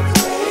up.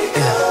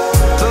 Yeah.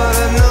 But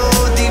I know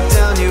deep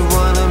down you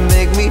wanna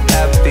make me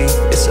happy.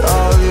 It's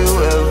all you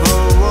ever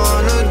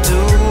wanna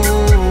do.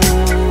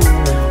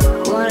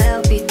 Wanna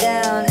help you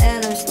down and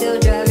I'm still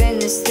driving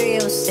this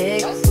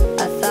 306.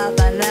 I thought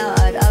by now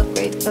I'd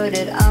upgrade, put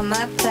it on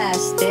my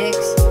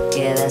plastics.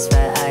 Yeah, that's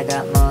right, I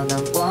got more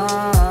than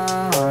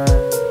one.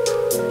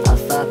 Oh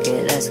fuck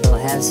it, let's go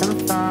have some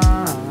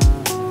fun.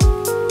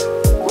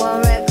 One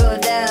record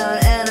down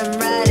and I'm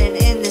riding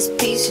in this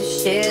piece of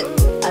shit.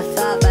 I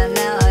thought by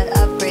now I'd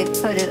upgrade,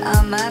 put it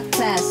on my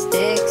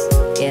plastics.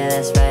 Yeah,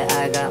 that's right,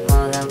 I got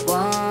more than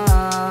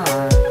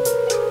one.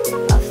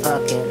 Oh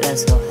fuck it,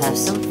 let's go have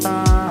some fun.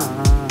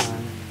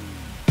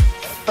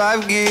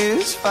 5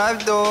 gears, 5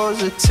 doors,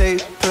 a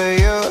tape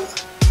player.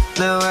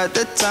 Now at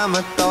the time I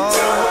thought,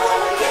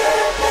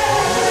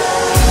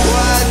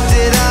 why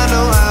did I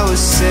know I was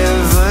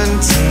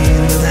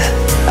 17?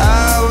 I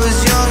was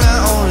young, I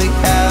only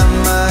had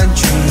my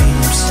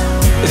dreams.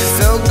 It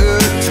felt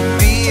good to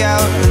be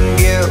out and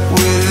get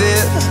with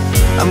it.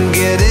 I'm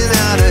getting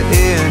out of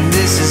here and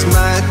this is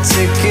my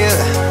ticket.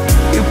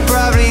 You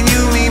probably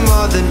knew me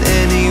more than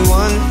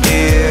anyone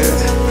here.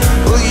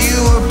 Well, you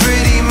were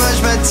pretty much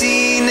my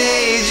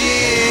teenage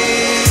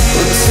years.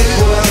 We'll take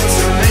work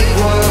to make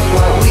work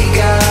what we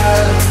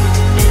got.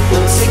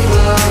 We'll take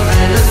love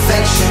and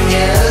affection,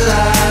 yeah, a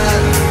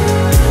lot.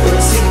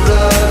 We'll take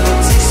blood,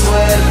 we'll take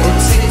sweat, we'll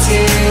take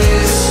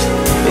tears.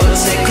 We'll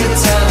take good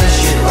time and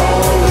shit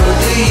over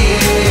the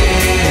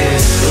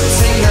years. We'll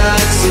take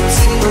knocks, we'll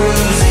take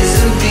bruises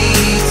and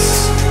beats.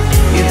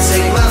 You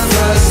take my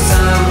first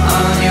time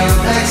on your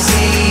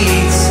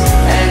backseat,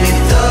 and you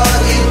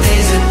thought your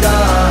days are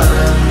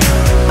done.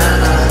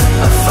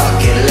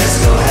 Fuck it, let's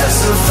go have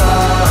some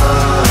fun.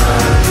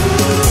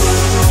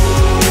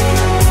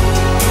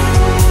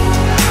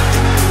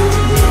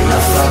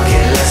 Fuck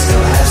it, let's go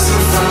have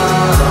some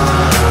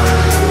fun.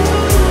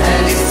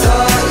 And you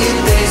thought your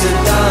days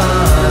are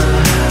done.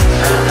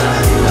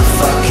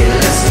 Fuck it,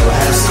 let's go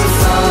have some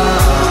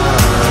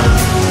fun.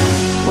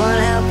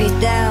 Wanna help you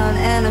down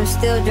and I'm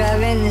still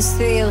driving this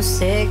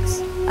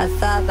 306. I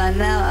thought by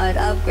now I'd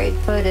upgrade,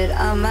 put it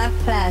on my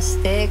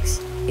plastics.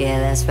 Yeah,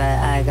 that's right,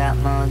 I got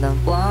more than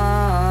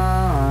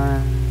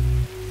one.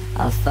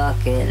 Oh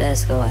fuck it,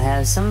 let's go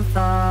have some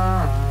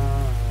fun.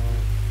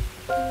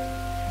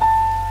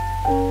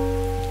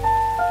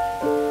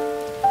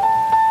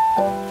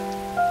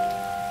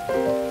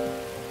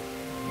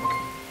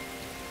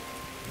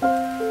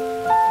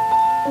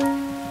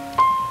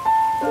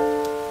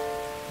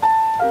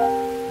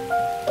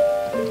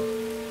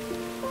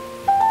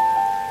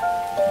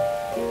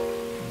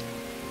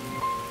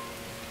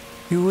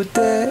 You were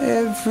there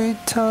every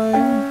time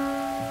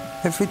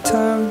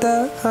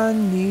that I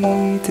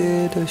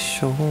needed a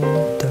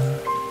shoulder.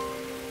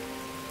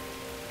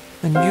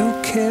 And you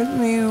kept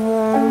me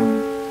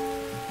warm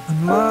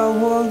when my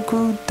world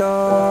grew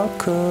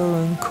darker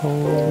and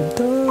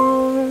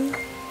colder.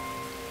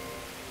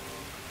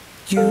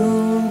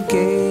 You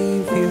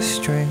gave your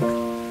strength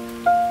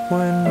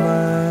when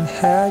mine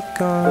had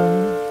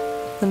gone,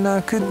 and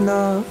I could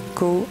not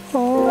go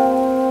on.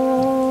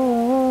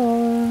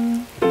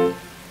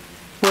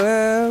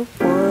 Where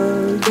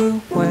were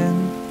you when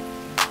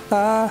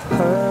I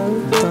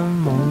hurt the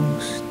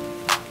most?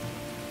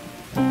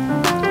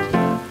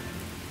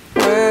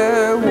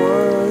 Where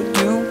were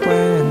you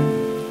when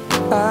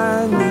I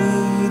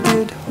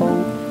needed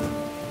hope?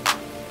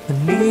 I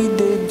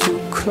needed you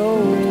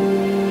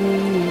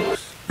close.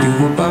 You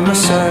were by my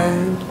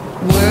side.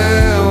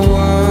 Where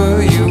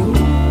were you?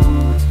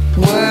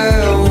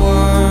 Where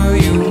were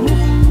you?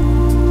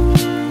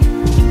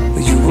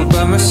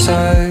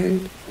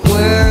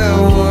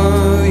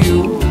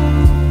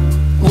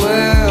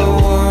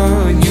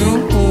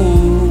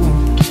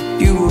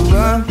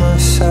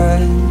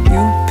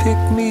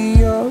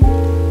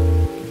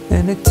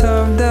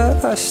 time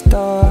that I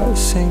start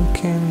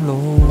sinking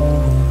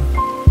lower,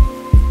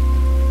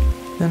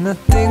 and I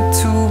think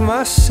to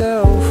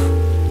myself,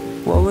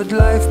 what would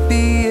life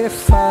be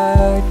if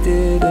I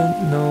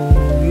didn't know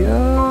you?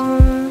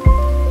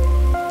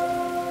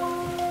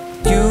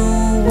 You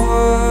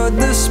were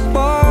the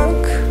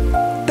spark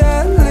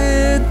that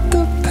lit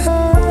the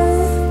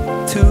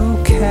path to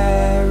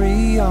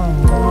carry on.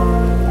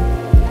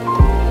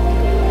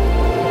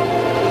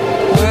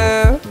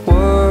 Where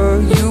were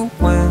you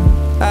when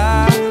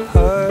I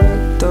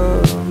hurt the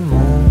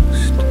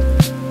most?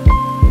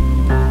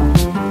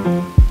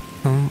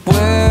 And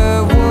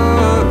where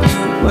were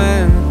you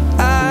when I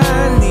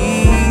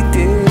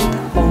needed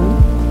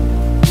hope?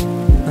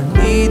 I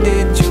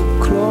needed you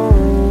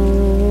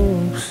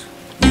close.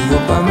 You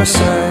were by my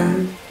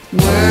side.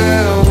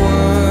 Where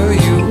were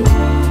you?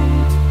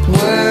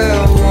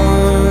 Where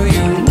were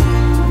you?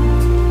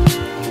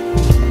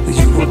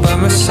 You were by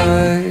my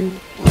side.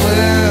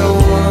 Where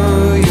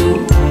were you?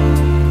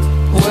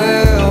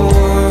 Where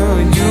were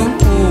you?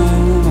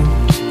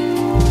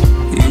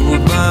 You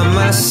were by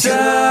my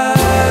side.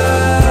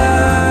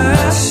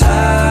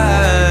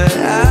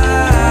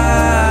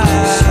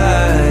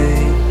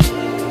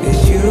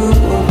 You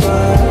were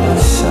by my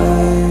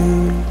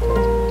side.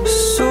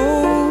 So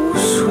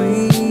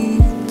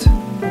sweet,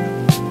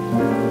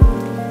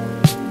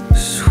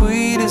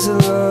 sweet is the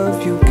love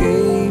you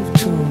gave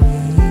to me.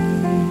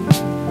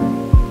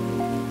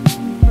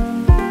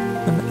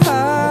 And I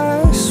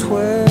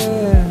swear,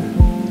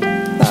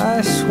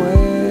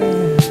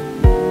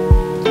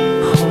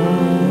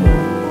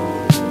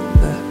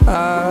 that I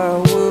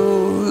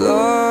will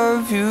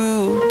love you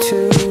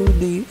till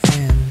the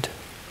end.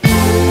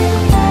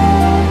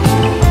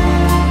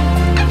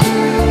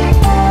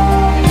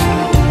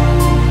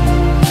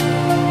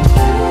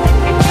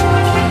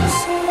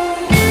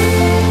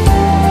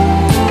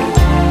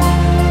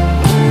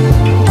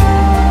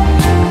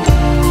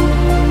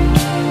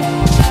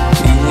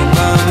 You were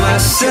by my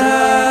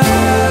side.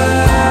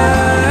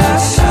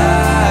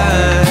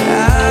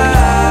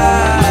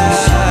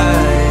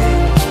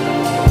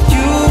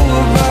 You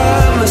were by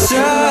my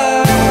side.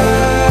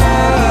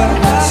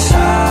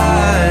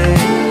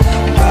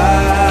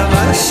 By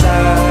my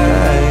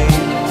side.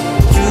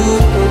 You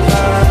were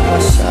by my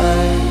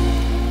side.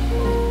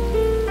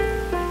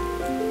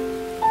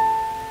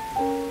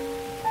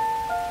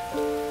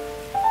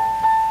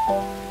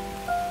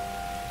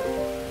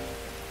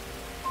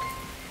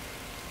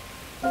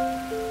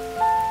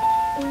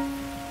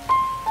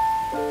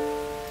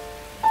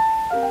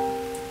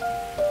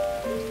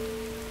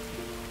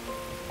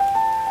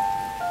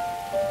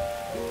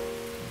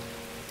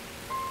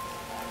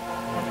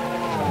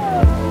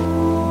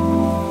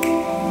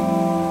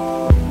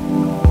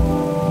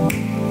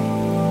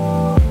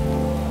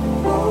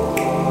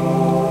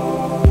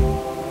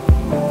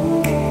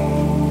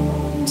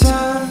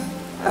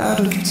 Out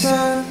of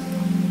 10,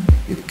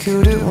 you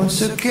killed it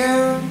once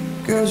again.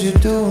 Girls, you're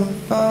doing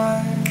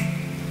fine.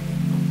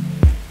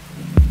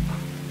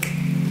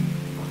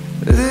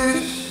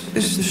 This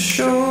is to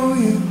show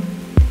you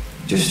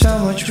just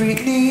how much we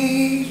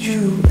need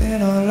you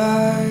in our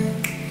life.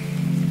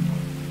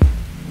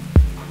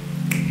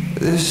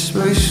 This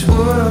place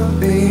wouldn't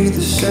be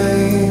the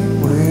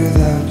same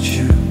without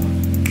you.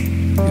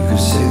 You could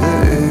say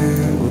that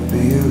it would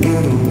be a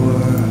little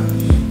worse.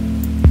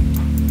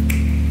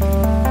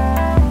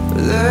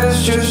 There's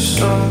just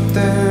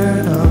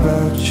something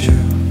about you.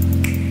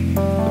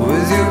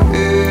 With your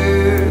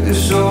ear,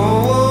 this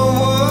all will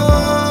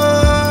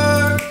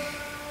work.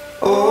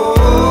 Oh,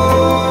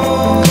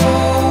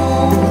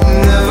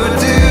 never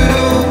did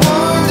a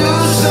woman do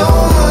so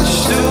much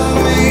to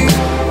me.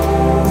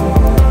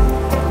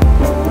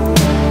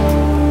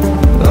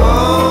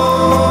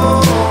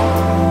 Oh,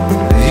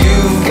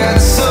 you've got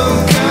some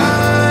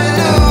kind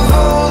of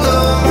hold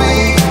on me.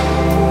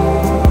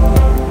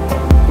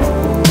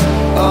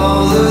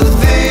 All the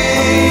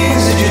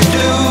things that you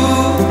do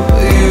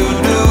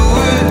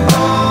it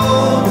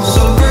all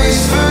so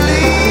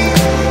gracefully.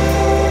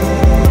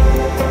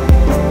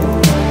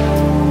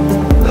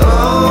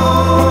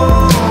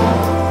 Oh,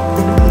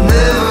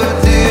 never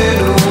did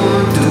a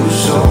woman do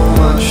so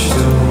much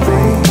to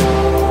me.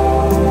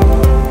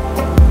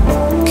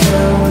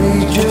 Can we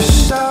just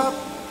stop?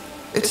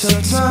 It's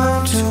our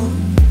time to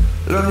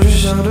learn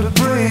just how to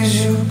praise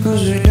you,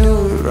 'cause we do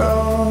it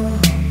wrong.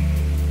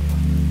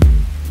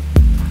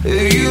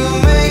 You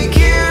make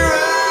it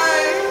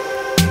right.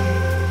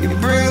 You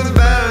bring the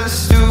balance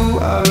to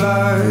our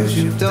lives.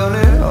 You've done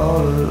it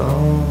all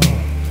along.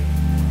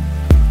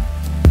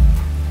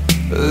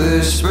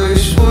 This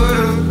place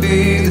wouldn't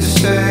be the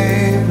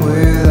same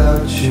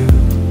without you.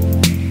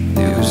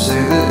 You could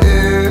say that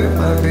it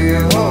might be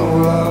a whole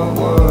lot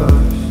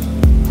worse.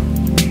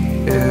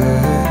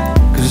 Yeah,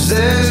 'cause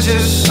there's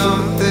just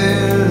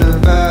something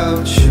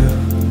about you.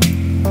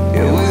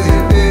 Yeah, with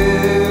your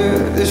ear,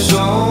 this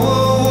all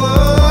will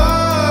work.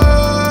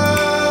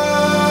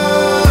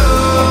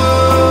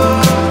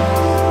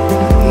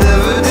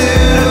 Never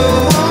did a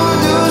woman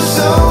do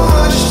so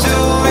much to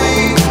me.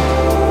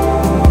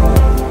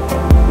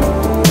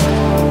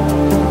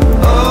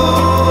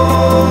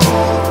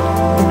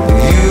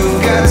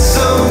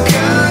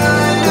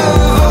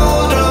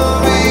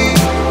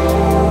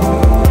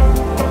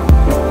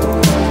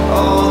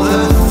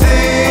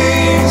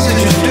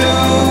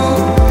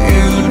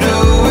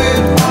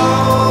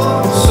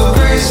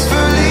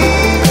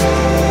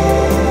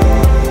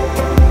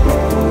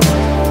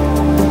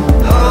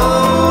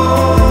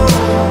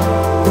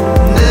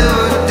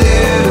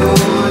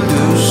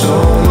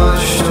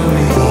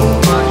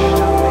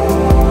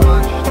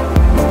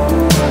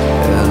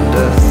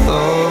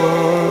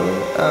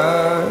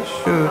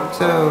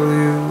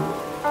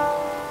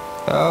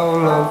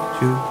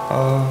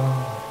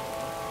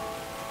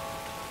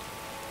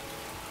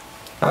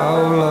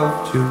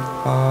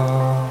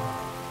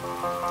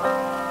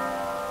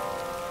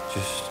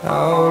 just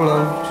how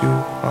loved you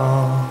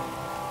are.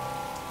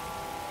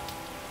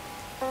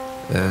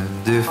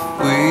 And if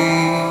we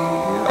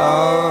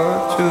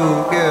are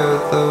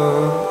together,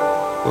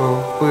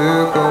 well,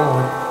 we're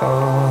going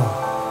far.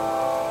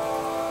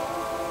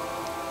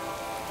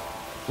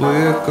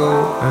 We're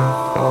going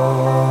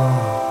far.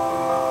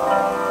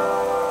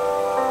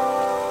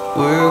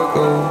 We're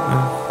going